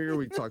Patriots. I figure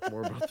we talk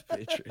more about the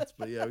Patriots,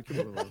 but yeah, we can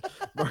move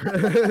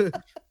on.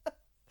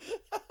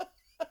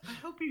 I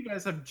hope you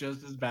guys have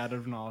just as bad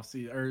of an off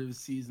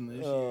season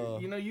this Oh.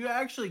 year. You know, you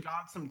actually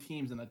got some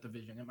teams in that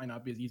division. It might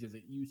not be as easy as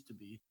it used to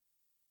be.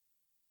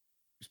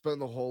 We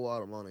spend a whole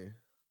lot of money.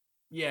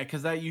 Yeah,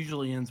 because that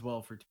usually ends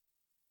well for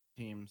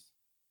teams.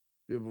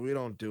 Yeah, but we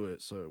don't do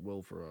it, so it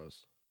will for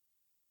us.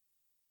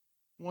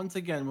 Once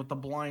again, with the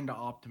blind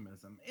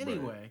optimism.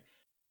 Anyway,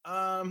 you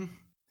wanna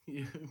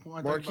talk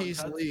about Marquise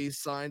cuts? Lee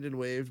signed and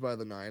waived by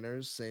the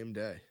Niners same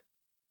day.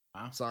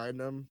 Wow. Signed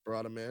him,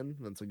 brought him in,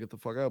 then said, "Get the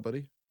fuck out,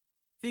 buddy."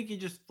 think he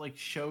just like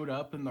showed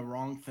up in the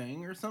wrong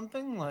thing or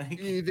something? Like,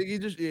 You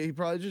think he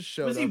probably just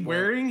showed was he up.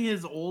 wearing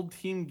his old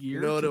team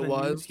gear know what to it the new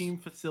was? team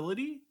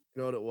facility?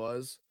 You know what it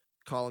was?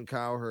 Colin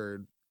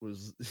Cowherd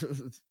was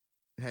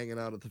hanging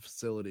out at the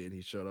facility, and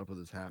he showed up with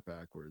his hat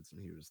backwards,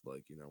 and he was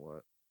like, "You know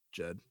what,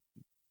 Jed,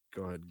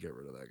 go ahead and get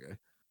rid of that guy."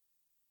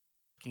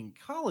 Fucking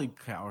Colin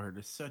Cowherd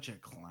is such a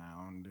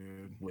clown,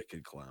 dude.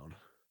 Wicked clown.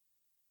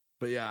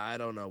 But yeah, I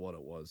don't know what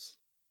it was.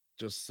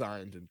 Just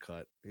signed and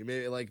cut. He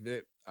made it like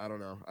that. I don't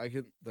know. I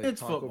could like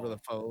It's talk over the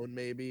football. phone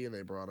maybe, and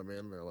they brought him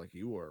in. They're like,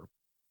 "You are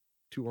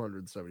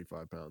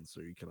 275 pounds,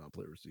 so you cannot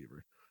play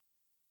receiver."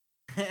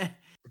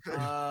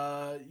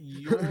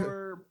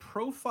 Your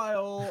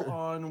profile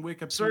on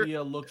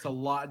Wikipedia looks a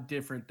lot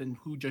different than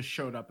who just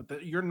showed up.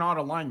 You're not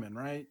a lineman,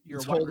 right? You're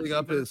He's a wide holding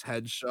up receiver? his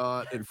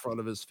headshot in front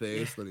of his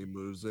face, then he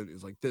moves it.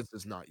 He's like, "This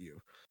is not you."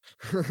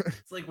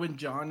 It's like when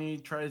Johnny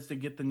tries to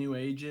get the new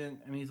agent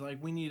and he's like,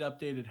 "We need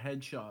updated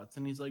headshots,"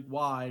 and he's like,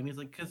 "Why?" And he's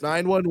like, "Cause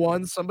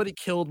 911. Somebody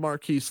killed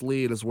Marquise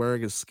Lee and is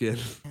wearing his skin.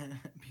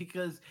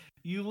 because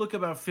you look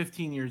about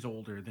 15 years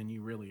older than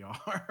you really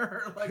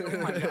are." Like, oh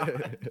my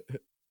god.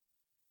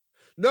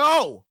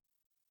 No.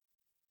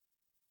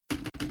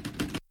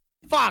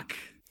 Fuck.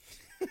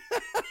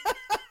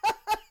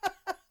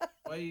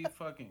 Why are you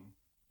fucking?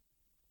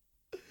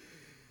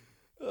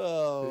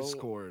 Oh, They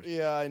scored.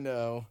 Yeah, I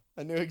know.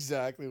 I knew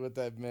exactly what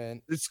that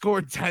meant. They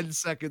scored 10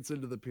 seconds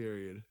into the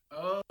period.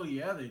 Oh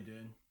yeah, they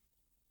did.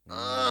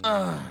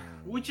 Ah.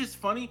 Which is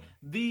funny.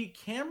 The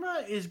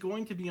camera is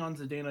going to be on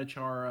Zdeno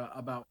Chara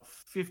about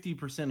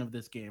 50% of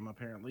this game,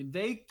 apparently.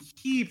 They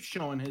keep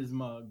showing his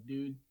mug,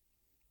 dude.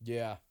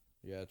 Yeah,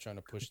 trying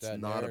to push It's that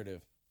not a-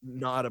 narrative.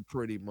 Not a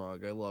pretty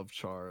mug. I love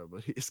Chara,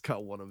 but he's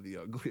got one of the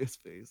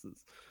ugliest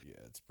faces. Yeah,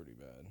 it's pretty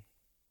bad.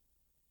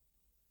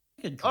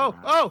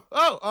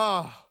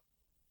 Oh.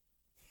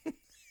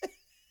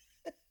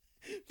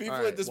 People All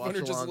right, at this point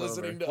watch are just along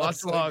listening over. to Watch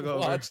us like, along over.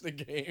 watch the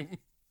game.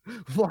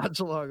 Watch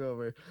along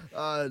over.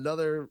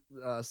 Another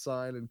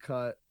sign and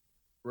cut.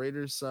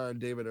 Raiders signed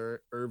David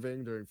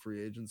Irving during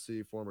free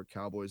agency, former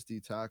Cowboys D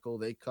tackle.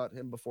 They cut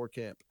him before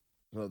camp.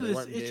 So they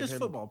went and It's gave just him-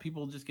 football.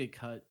 People just get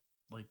cut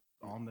like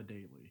on the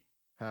daily.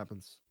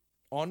 Happens.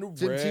 On to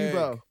Tim Reg.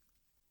 Tebow.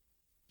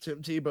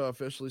 Tim Tebow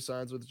officially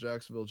signs with the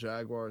Jacksonville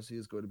Jaguars. He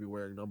is going to be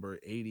wearing number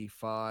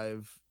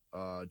 85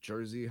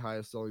 jersey,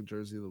 highest selling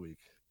jersey of the week.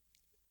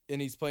 And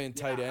he's playing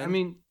tight Yeah, end. I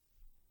mean,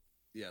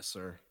 Yes,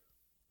 sir.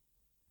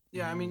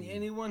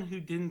 anyone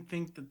who didn't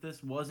think that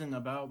this wasn't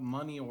about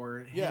money or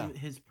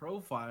his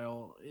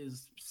profile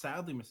is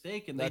sadly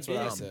mistaken. They That's did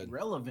what I it said.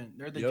 relevant.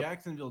 They're the Yep.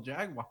 Jacksonville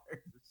Jaguars.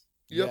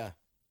 Yep. Yeah.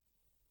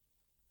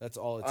 That's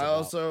all it's I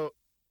about.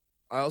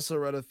 also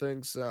read a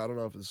thing. So I don't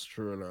know if it's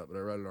true or not, but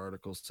I read an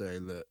article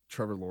saying that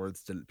Trevor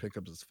Lawrence didn't pick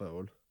up his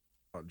phone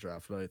on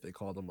draft night. They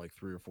called him like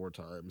 3 or 4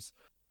 times,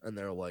 and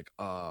they're like,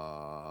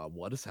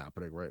 what is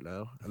happening right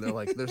now?" And they're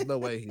like, "There's no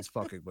way he's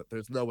fucking, but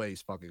there's no way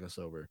he's fucking us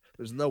over.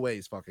 There's no way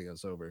he's fucking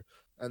us over."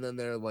 And then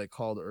they're like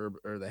called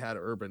they had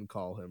Urban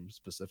call him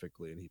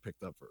specifically, and he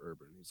picked up for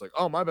Urban. He's like,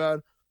 "Oh, my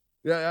bad.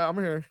 Yeah, I'm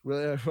here.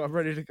 Really, I'm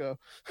ready to go."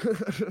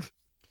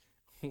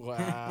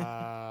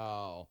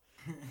 Wow.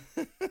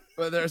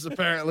 But there's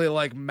apparently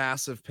like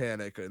massive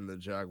panic in the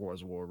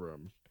Jaguars war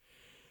room.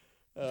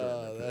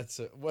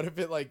 What if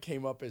it like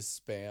came up as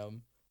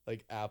spam?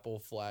 Like Apple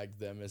flagged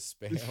them as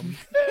spam.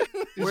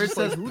 Where it just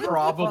like, says "Who the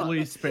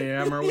probably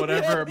spam or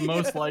whatever, Yeah,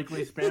 most yeah.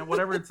 likely spam,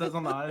 whatever it says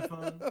on the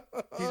iPhone.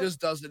 He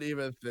just doesn't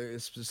even think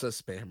it's just a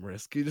spam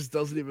risk. He just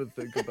doesn't even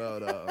think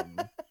about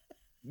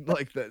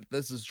like that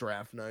this is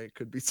draft night.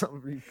 Could be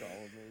something he's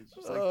calling me. It's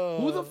just like,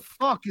 who the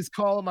fuck is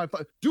calling my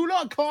phone? Do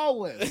not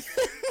call it.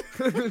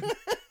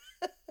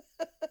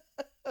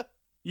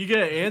 You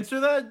gonna answer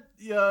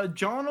that,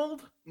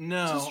 Jonold?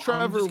 No. This is I'm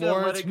Trevor just gonna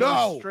let Lawrence. it go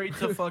No! straight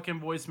to fucking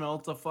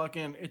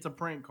voicemail. It's a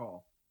prank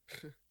call.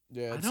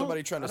 Yeah, I it's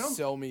somebody don't- trying I to don't-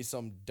 sell me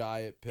some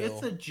diet pill.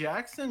 It's a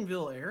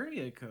Jacksonville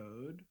area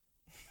code.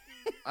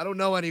 I don't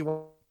know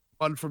anyone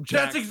from That's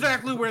Jackson.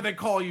 exactly where they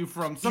call you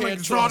from. Some Can't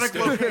exotic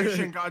trust it.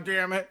 location, God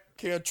damn it.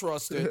 Can't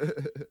trust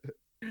it.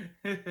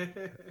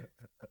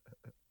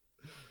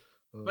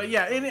 But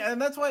yeah,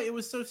 and that's why it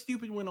was so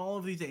stupid when all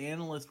of these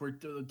analysts were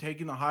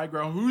taking the high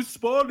ground. Whose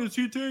spot is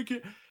he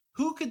taking?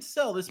 Who could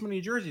sell this many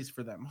jerseys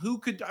for them? Who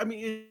could? I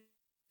mean,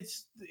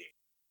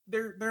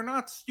 they're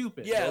not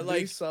stupid. Yeah, Nobody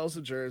like- sells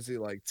a jersey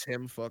like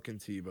Tim fucking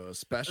Tebow,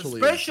 especially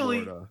Especially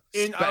in Florida.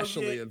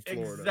 in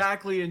Florida.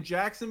 exactly in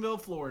Jacksonville,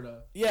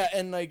 Florida. Yeah,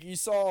 and like you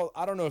saw,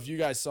 I don't know if you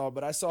guys saw,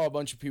 but I saw a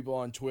bunch of people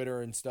on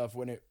Twitter and stuff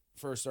when it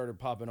first started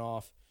popping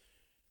off.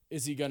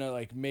 Is he gonna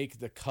like make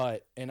the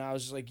cut? And I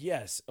was just like,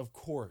 yes, of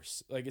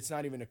course. Like it's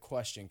not even a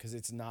question because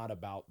it's not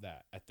about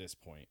that at this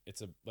point.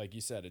 It's like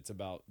you said, it's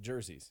about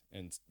jerseys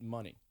and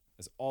money.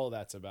 That's all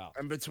that's about.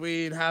 And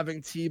between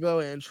having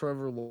Tebow and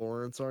Trevor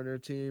Lawrence on your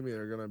team,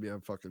 they're gonna be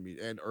on fucking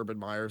media. And Urban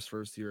Meyer's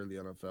first year in the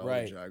NFL,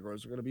 Right. the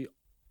Jaguars are gonna be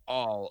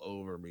all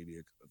over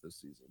media this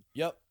season.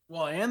 Yep.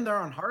 Well, and they're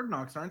on Hard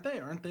Knocks, aren't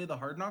they? Aren't they the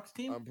Hard Knocks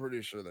team? I'm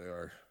pretty sure they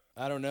are.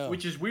 I don't know.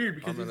 which is weird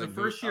because he's a I'm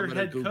first-year gonna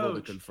head Google to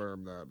coach,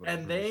 confirm that, but I'm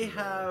and pretty they sure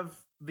that- have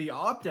the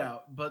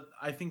opt-out. But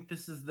I think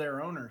this is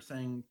their owner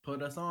saying,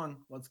 "Put us on,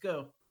 let's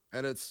go."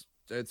 and it's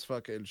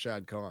fucking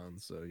Shad Khan,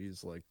 so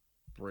he's like,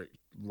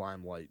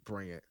 limelight,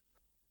 bring it.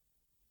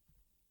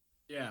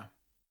 Yeah,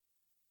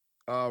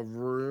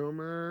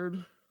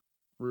 Rumored.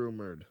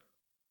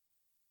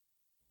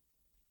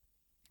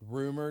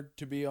 Rumored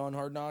to be on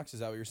Hard Knocks. Is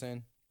that what you're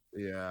saying?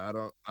 Yeah,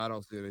 I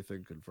don't see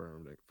anything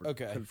confirming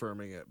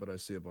it, but I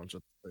see a bunch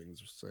of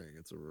things saying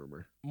it's a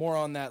rumor. More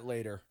on that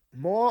later.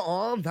 More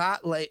on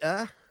that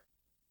later.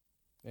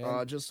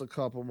 And Just a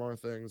couple more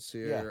things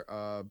here.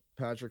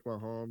 Patrick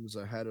Mahomes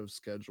ahead of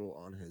schedule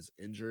on his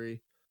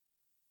injury.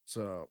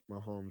 So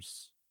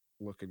Mahomes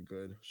looking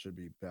good. Should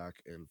be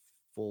back in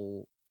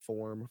full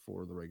form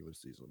for the regular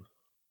season.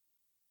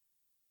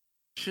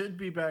 should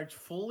be back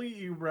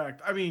fully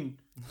erect. I mean,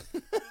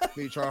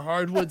 Beach, our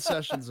hardwood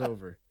session's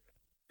over.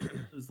 this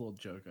is a little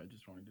joke I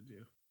just wanted to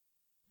do.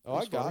 oh, I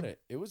That's got fine. it.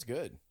 It was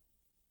good.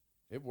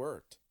 It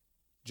worked.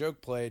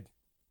 Joke played.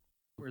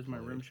 Where's my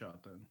rim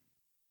shot then?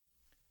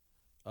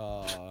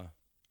 I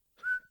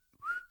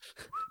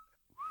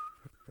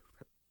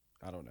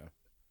don't know.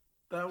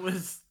 That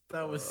was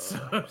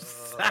so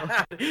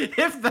sad.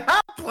 If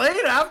that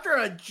played after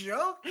a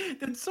joke,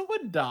 did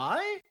someone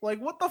die? Like,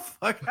 what the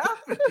fuck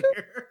happened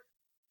here?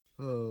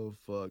 Oh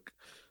fuck.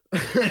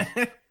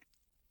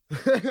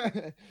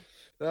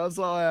 That was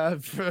all I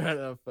had for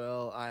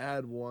NFL. I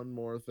had one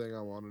more thing I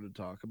wanted to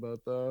talk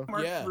about though.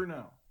 Mark Yeah.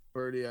 Bruno.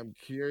 Birdie, I'm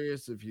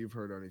curious if you've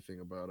heard anything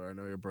about it. I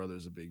know your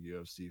brother's a big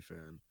UFC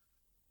fan.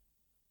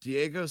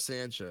 Diego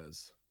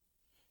Sanchez.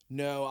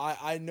 No,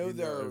 I know You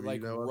there are know- you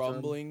like know of them?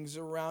 rumblings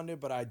around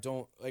it, but I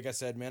don't. Like I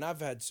said, man, I've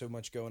had so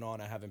much going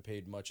on. I haven't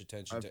paid much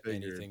attention I to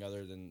figured. anything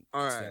other than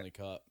All right. Stanley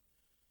Cup.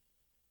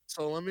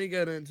 So let me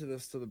get into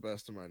this to the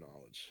best of my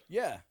knowledge.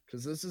 Yeah.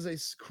 Because this is a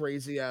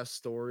crazy ass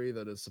story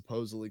that has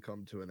supposedly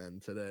come to an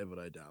end today, but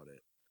I doubt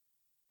it.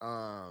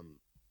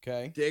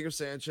 Okay. Diego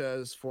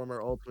Sanchez,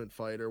 former Ultimate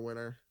Fighter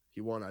winner.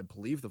 He won, I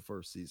believe, the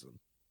first season,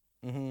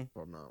 Mm-hmm. if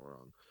I'm not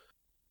wrong.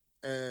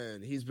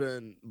 And he's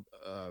been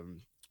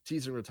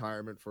teasing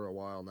retirement for a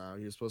while now.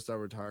 He was supposed to have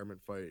a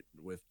retirement fight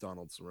with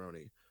Donald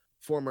Cerrone,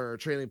 former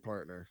training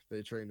partner.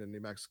 They trained in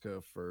New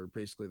Mexico for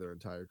basically their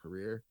entire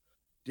career.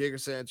 Diego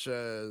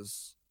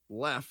Sanchez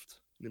left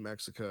New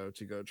Mexico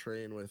to go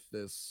train with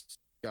this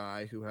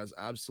guy who has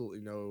absolutely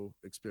no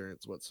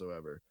experience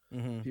whatsoever.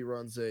 Mm-hmm. He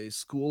runs a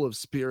school of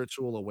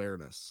spiritual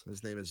awareness.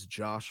 His name is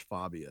Josh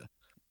Fabia.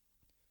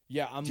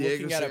 Yeah, I'm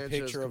Diego looking at a Sanchez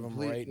picture of him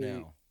right completely-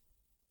 now.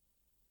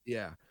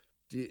 Yeah.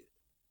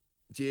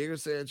 Diego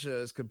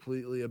Sanchez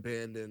completely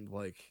abandoned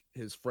like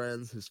his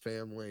friends, his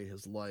family,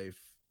 his life,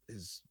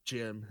 his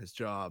gym, his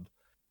job,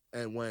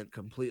 and went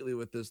completely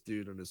with this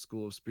dude in his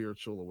school of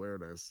spiritual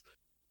awareness.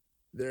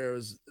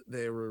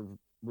 They were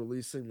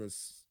releasing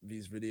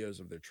these videos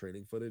of their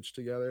training footage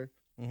together.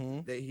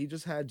 Mm-hmm. He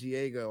just had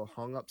Diego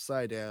hung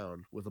upside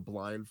down with a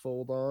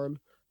blindfold on,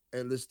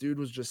 and this dude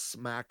was just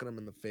smacking him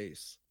in the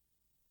face.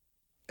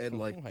 And Oh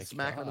like my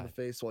smacking him in the God.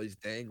 face while he's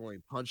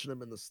dangling, punching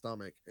him in the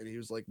stomach. And he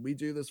was like, "We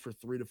do this for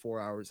 3 to 4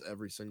 hours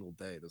every single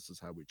day. This is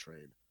how we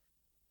train."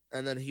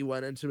 And then he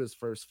went into his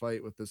first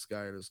fight with this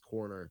guy in his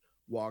corner,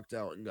 walked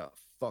out, and got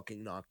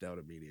fucking knocked out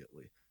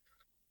immediately.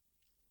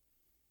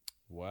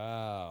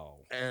 Wow.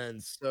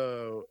 And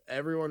so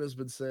everyone has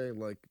been saying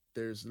like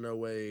there's no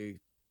way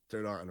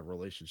they're not in a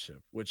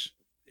relationship, which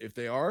if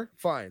they are,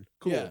 fine,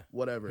 cool, Yeah.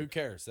 whatever. Who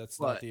cares? That's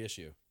not But- the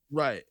issue.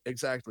 Right,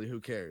 exactly. Who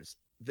cares?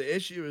 The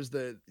issue is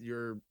that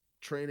you're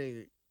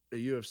training a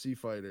UFC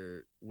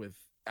fighter with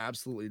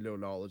absolutely no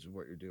knowledge of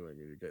what you're doing,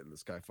 and you're getting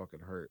this guy fucking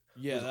hurt.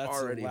 Yeah, was that's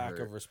a already lack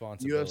hurt. of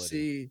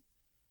responsibility.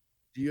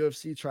 The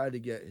UFC tried to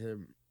get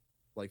him,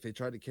 like they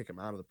tried to kick him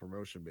out of the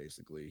promotion.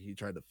 Basically, he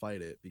tried to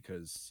fight it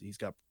because he's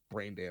got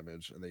brain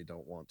damage, and they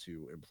don't want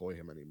to employ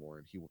him anymore,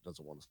 and he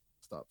doesn't want to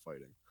stop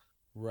fighting.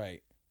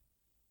 Right.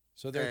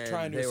 So they're And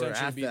trying to they were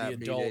essentially at be the that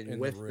adult meeting in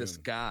with the room. this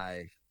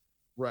guy.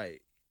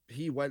 Right.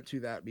 He went to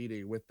that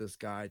meeting with this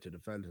guy to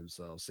defend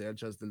himself.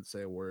 Sanchez didn't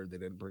say a word. They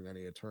didn't bring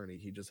any attorney.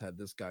 He just had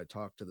this guy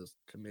talk to this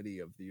committee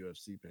of the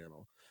UFC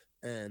panel.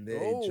 And they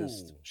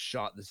just Oh.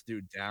 shot this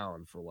dude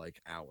down for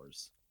like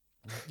hours.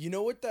 You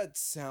know what that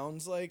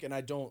sounds like? And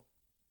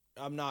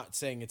I'm not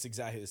saying it's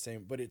exactly the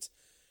same, but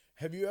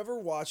have you ever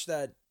watched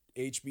that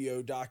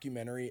HBO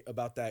documentary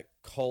about that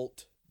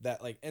cult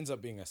that like ends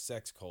up being a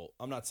sex cult?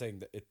 I'm not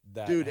saying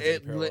that Dude, has any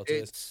it, parallel to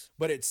this, it's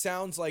but it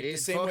sounds like the it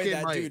same way fucking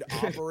that might. dude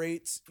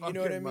operates. You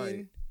know what I Fucking might.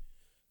 mean?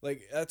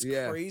 Like that's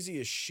Yeah. crazy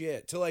as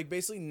shit. To like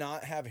basically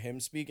not have him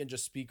speak and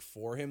just speak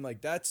for him,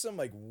 like that's some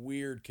like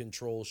weird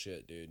control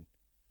shit, dude.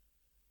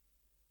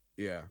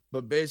 yeah.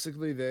 But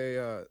basically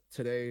they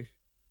today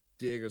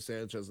Diego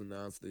Sanchez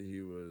announced that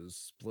he was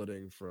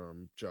splitting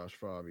from Josh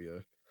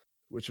Fabia,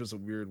 which was a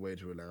weird way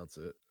to announce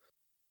it.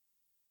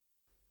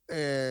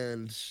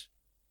 And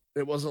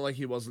it wasn't like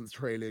he wasn't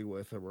training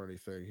with him or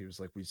anything. He was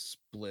like, we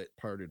split,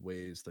 parted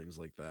ways, things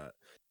like that.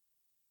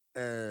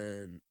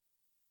 And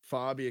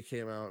Fabia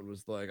came out and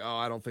was like, "Oh,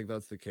 I don't think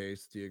that's the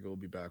case. Diego will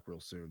be back real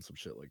soon." Some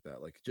shit like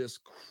that, like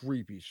just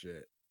creepy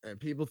shit. And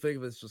people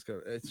think that's just gonna.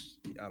 It's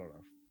I don't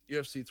know.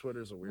 UFC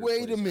Twitter's a weird.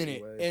 Wait a place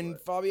minute. anyway, And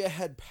but- Fabia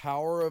had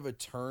power of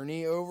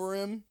attorney over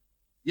him?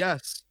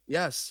 yes.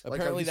 Like,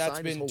 Apparently he that's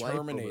signed his been whole life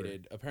over it.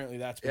 terminated. Apparently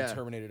that's been Yeah.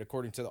 terminated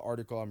according to the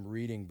article I'm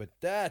reading, but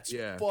that's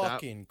Yeah, that-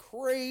 fucking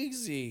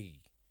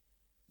crazy.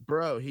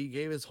 Bro, he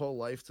gave his whole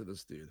life to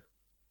this dude.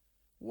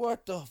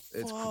 What the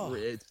fuck?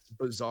 It's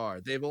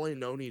bizarre. They've only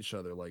known each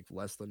other like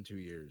less than 2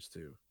 years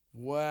too.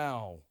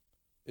 Wow.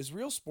 Is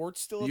Real Sports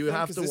still a You thing?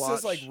 have 'Cause to this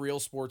says like watch- Real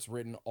Sports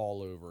written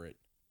all over it.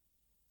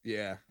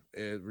 Yeah,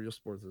 Real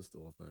Sports is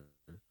still a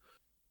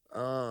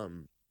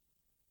thing.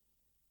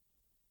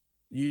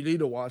 You need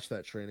to watch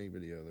that training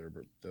video there,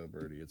 though,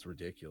 Birdie. It's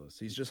ridiculous.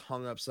 He's just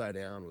hung upside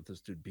down with this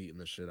dude beating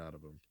the shit out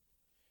of him.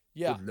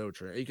 Yeah. With no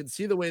training. You can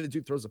see the way the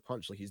dude throws a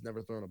punch. Like he's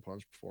never thrown a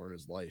punch before in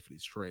his life, and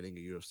he's training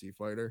a UFC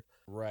fighter.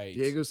 Right.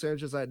 Diego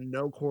Sanchez had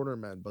no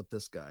cornermen but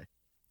this guy.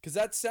 Because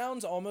that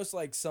sounds almost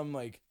like some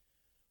like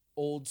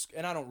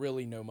and I don't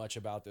really know much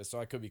about this, so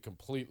I could be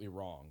completely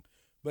wrong.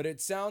 But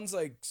it sounds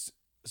like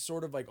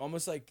sort of like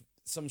almost like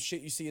some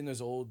shit you see in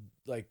those old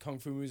like kung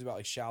fu movies about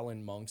like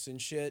Shaolin monks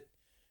and shit,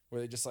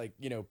 where they just like,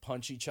 you know,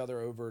 punch each other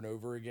over and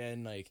over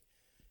again, like,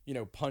 you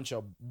know, punch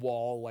a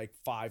wall like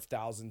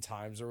 5,000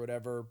 times or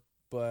whatever.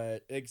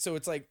 But like, so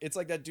it's like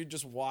that dude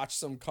just watched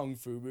some kung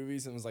fu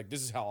movies and was like,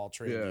 "This is how I'll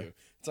train Yeah. you."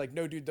 It's like,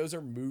 no, dude, those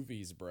are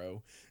movies,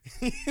 bro.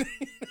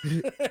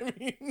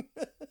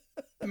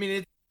 I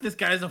mean, This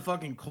guy's a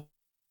fucking cult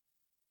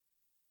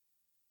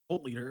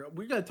leader.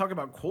 We gotta talk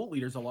about cult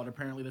leaders a lot.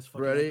 Apparently, this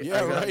fucking Ready? Yeah, I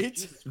got- right?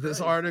 Jesus This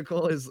Christ.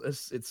 article is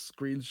it's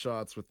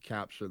screenshots with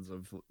captions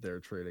of their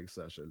training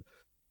session.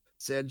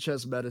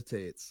 Sanchez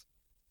meditates.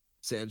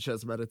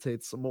 Sanchez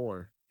meditates some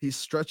more. He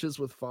stretches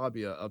with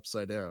Fabia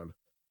upside down.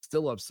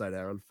 Still upside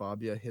down,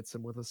 Fabia hits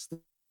him with a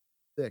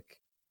stick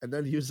and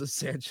then uses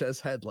Sanchez's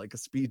head like a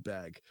speed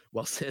bag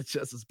while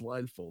Sanchez is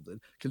blindfolded,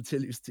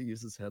 continues to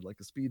use his head like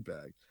a speed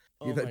bag.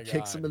 He oh then my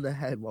kicks him God. in the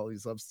head while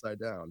he's upside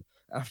down.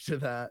 After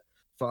that,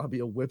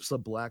 Fabia whips a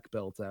black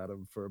belt at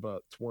him for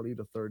about 20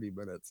 to 30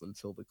 minutes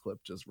until the clip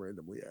just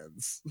randomly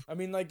ends. I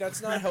mean, like,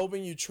 that's not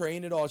helping you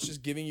train at all. It's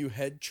just giving you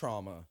head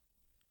trauma.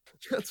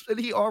 And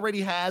he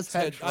already has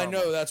head I trauma.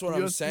 know, that's what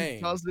I'm UFC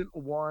saying. doesn't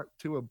want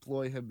to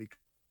employ him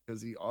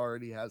because he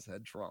already has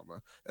head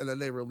trauma. And then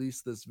they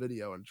released this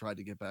video and tried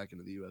to get back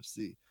into the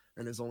UFC.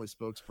 And his only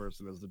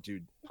spokesperson is the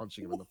dude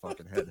punching him in the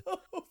fucking head.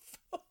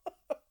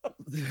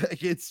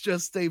 Like, it's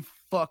just a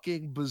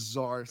fucking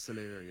bizarre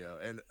scenario.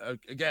 And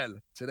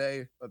again,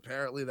 today,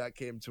 apparently that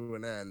came to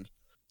an end.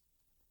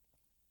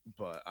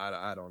 But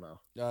I don't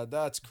know.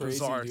 That's crazy,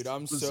 Bizarre, dude.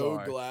 I'm so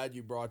bizarre. glad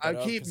you brought I that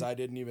up keep- because I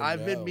didn't even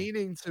I've know. been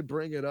meaning to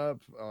bring it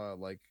up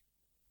like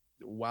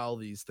while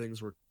these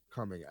things were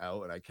coming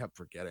out, and I kept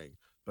forgetting.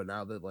 But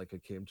now that like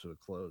it came to a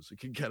close, we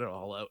can get it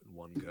all out in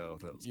one go.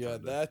 That was Yeah,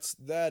 kinda-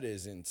 that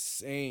is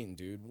insane,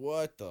 dude.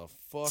 What the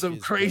fuck? some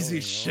is crazy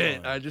going shit.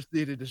 on? I just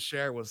needed to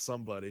share with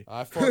somebody.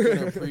 I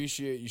fucking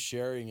appreciate you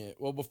sharing it.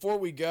 Well, before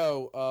we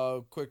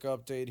go, quick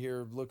update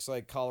here. Looks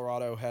like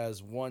Colorado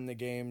has won the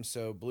game,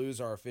 so Blues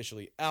are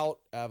officially out.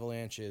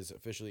 Avalanche is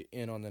officially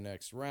in on the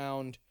next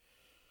round.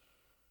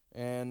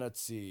 And let's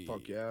see.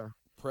 Fuck yeah.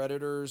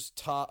 Predators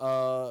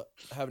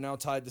have now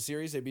tied the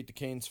series. They beat the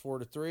Canes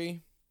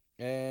 4-3.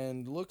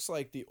 And looks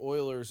like the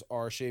Oilers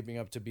are shaping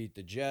up to beat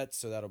the Jets,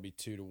 so that'll be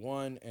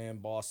 2-1. And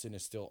Boston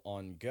is still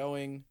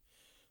ongoing.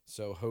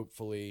 So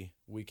hopefully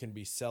we can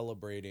be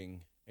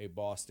celebrating a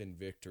Boston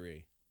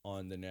victory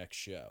on the next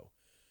show.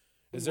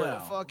 Is there Wow.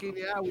 Fucking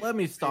yeah. Let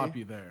me stop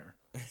you there.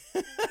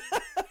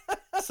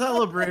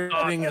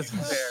 Celebrating is a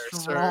Fair, sir.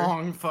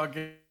 strong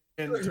fucking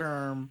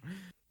term.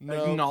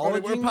 no?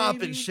 Acknowledging We're popping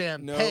maybe?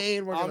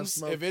 champagne. We're I'm gonna s-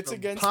 smoke if it's some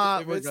against-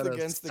 pot. if We're it's gonna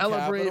against the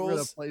celebrate. We're gonna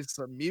Capitals- play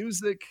some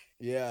music.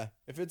 Yeah,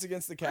 if it's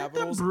against the Aren't the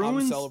Capitals, I'm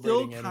Bruins celebrating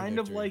still any kind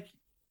of victory. like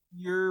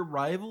your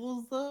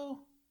rivals, though.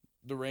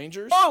 The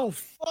Rangers. Oh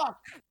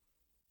fuck!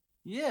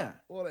 Yeah.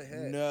 What a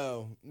hit!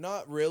 No,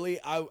 not really.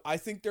 I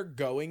think they're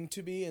going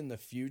to be in the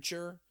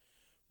future,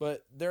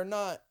 but they're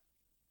not.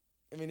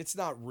 I mean, it's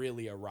not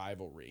really a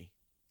rivalry.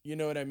 You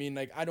know what I mean?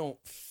 Like, I don't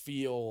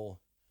feel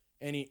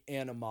any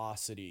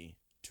animosity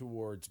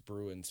towards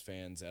Bruins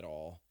fans at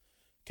all.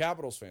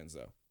 Capitals fans,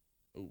 though.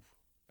 Ooh,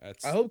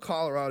 that's. I hope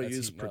Colorado That's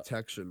used heating up.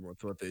 protection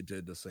with what they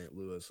did to St.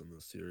 Louis in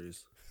this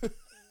series.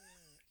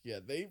 Yeah,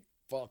 they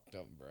fucked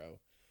them, bro.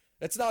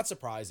 It's not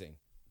surprising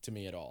to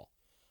me at all.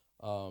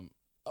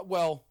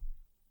 Well,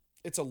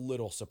 it's a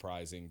little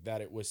surprising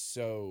that it was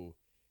so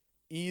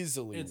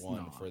easily It's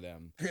won not. for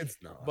them. It's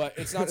not. But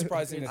it's not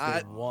surprising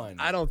that they I- won.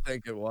 I don't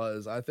think it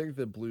was. I think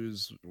the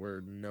Blues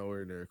were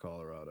nowhere near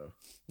Colorado.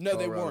 No,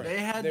 they Colorado. weren't. They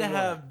had They to weren't.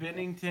 have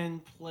Bennington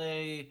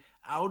play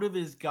out of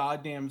his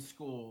goddamn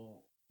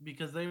school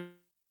because they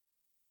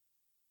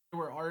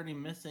were already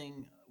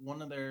missing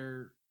one of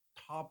their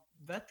top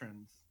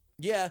veterans.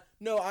 Yeah,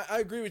 no, I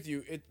agree with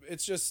you.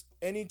 It's just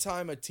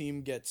anytime a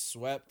team gets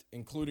swept,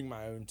 including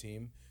my own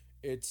team,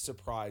 it's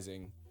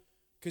surprising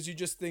because you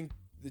just think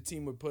the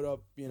team would put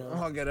up,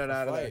 I'll get it a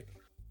out of there. fight.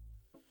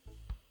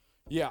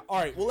 Yeah. All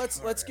right. Well,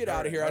 let's get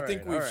out of here. I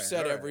think we've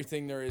said all right.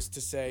 everything there is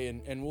to say,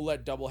 and we'll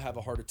let Double have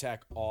a heart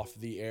attack off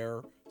the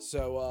air.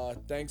 So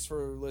thanks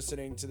for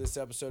listening to this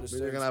episode of We're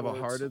Stone gonna have a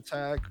Sports. heart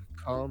attack,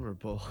 calm, or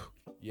both.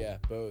 Yeah,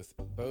 both.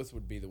 Both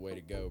would be the way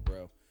to go,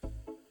 bro.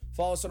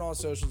 Follow us on all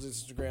socials: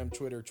 Instagram,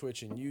 Twitter,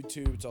 Twitch, and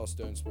YouTube. It's all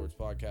Stone Sports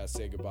Podcast.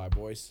 Say goodbye,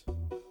 boys.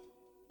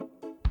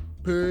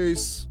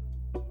 Peace.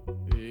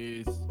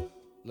 Peace.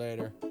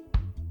 Later.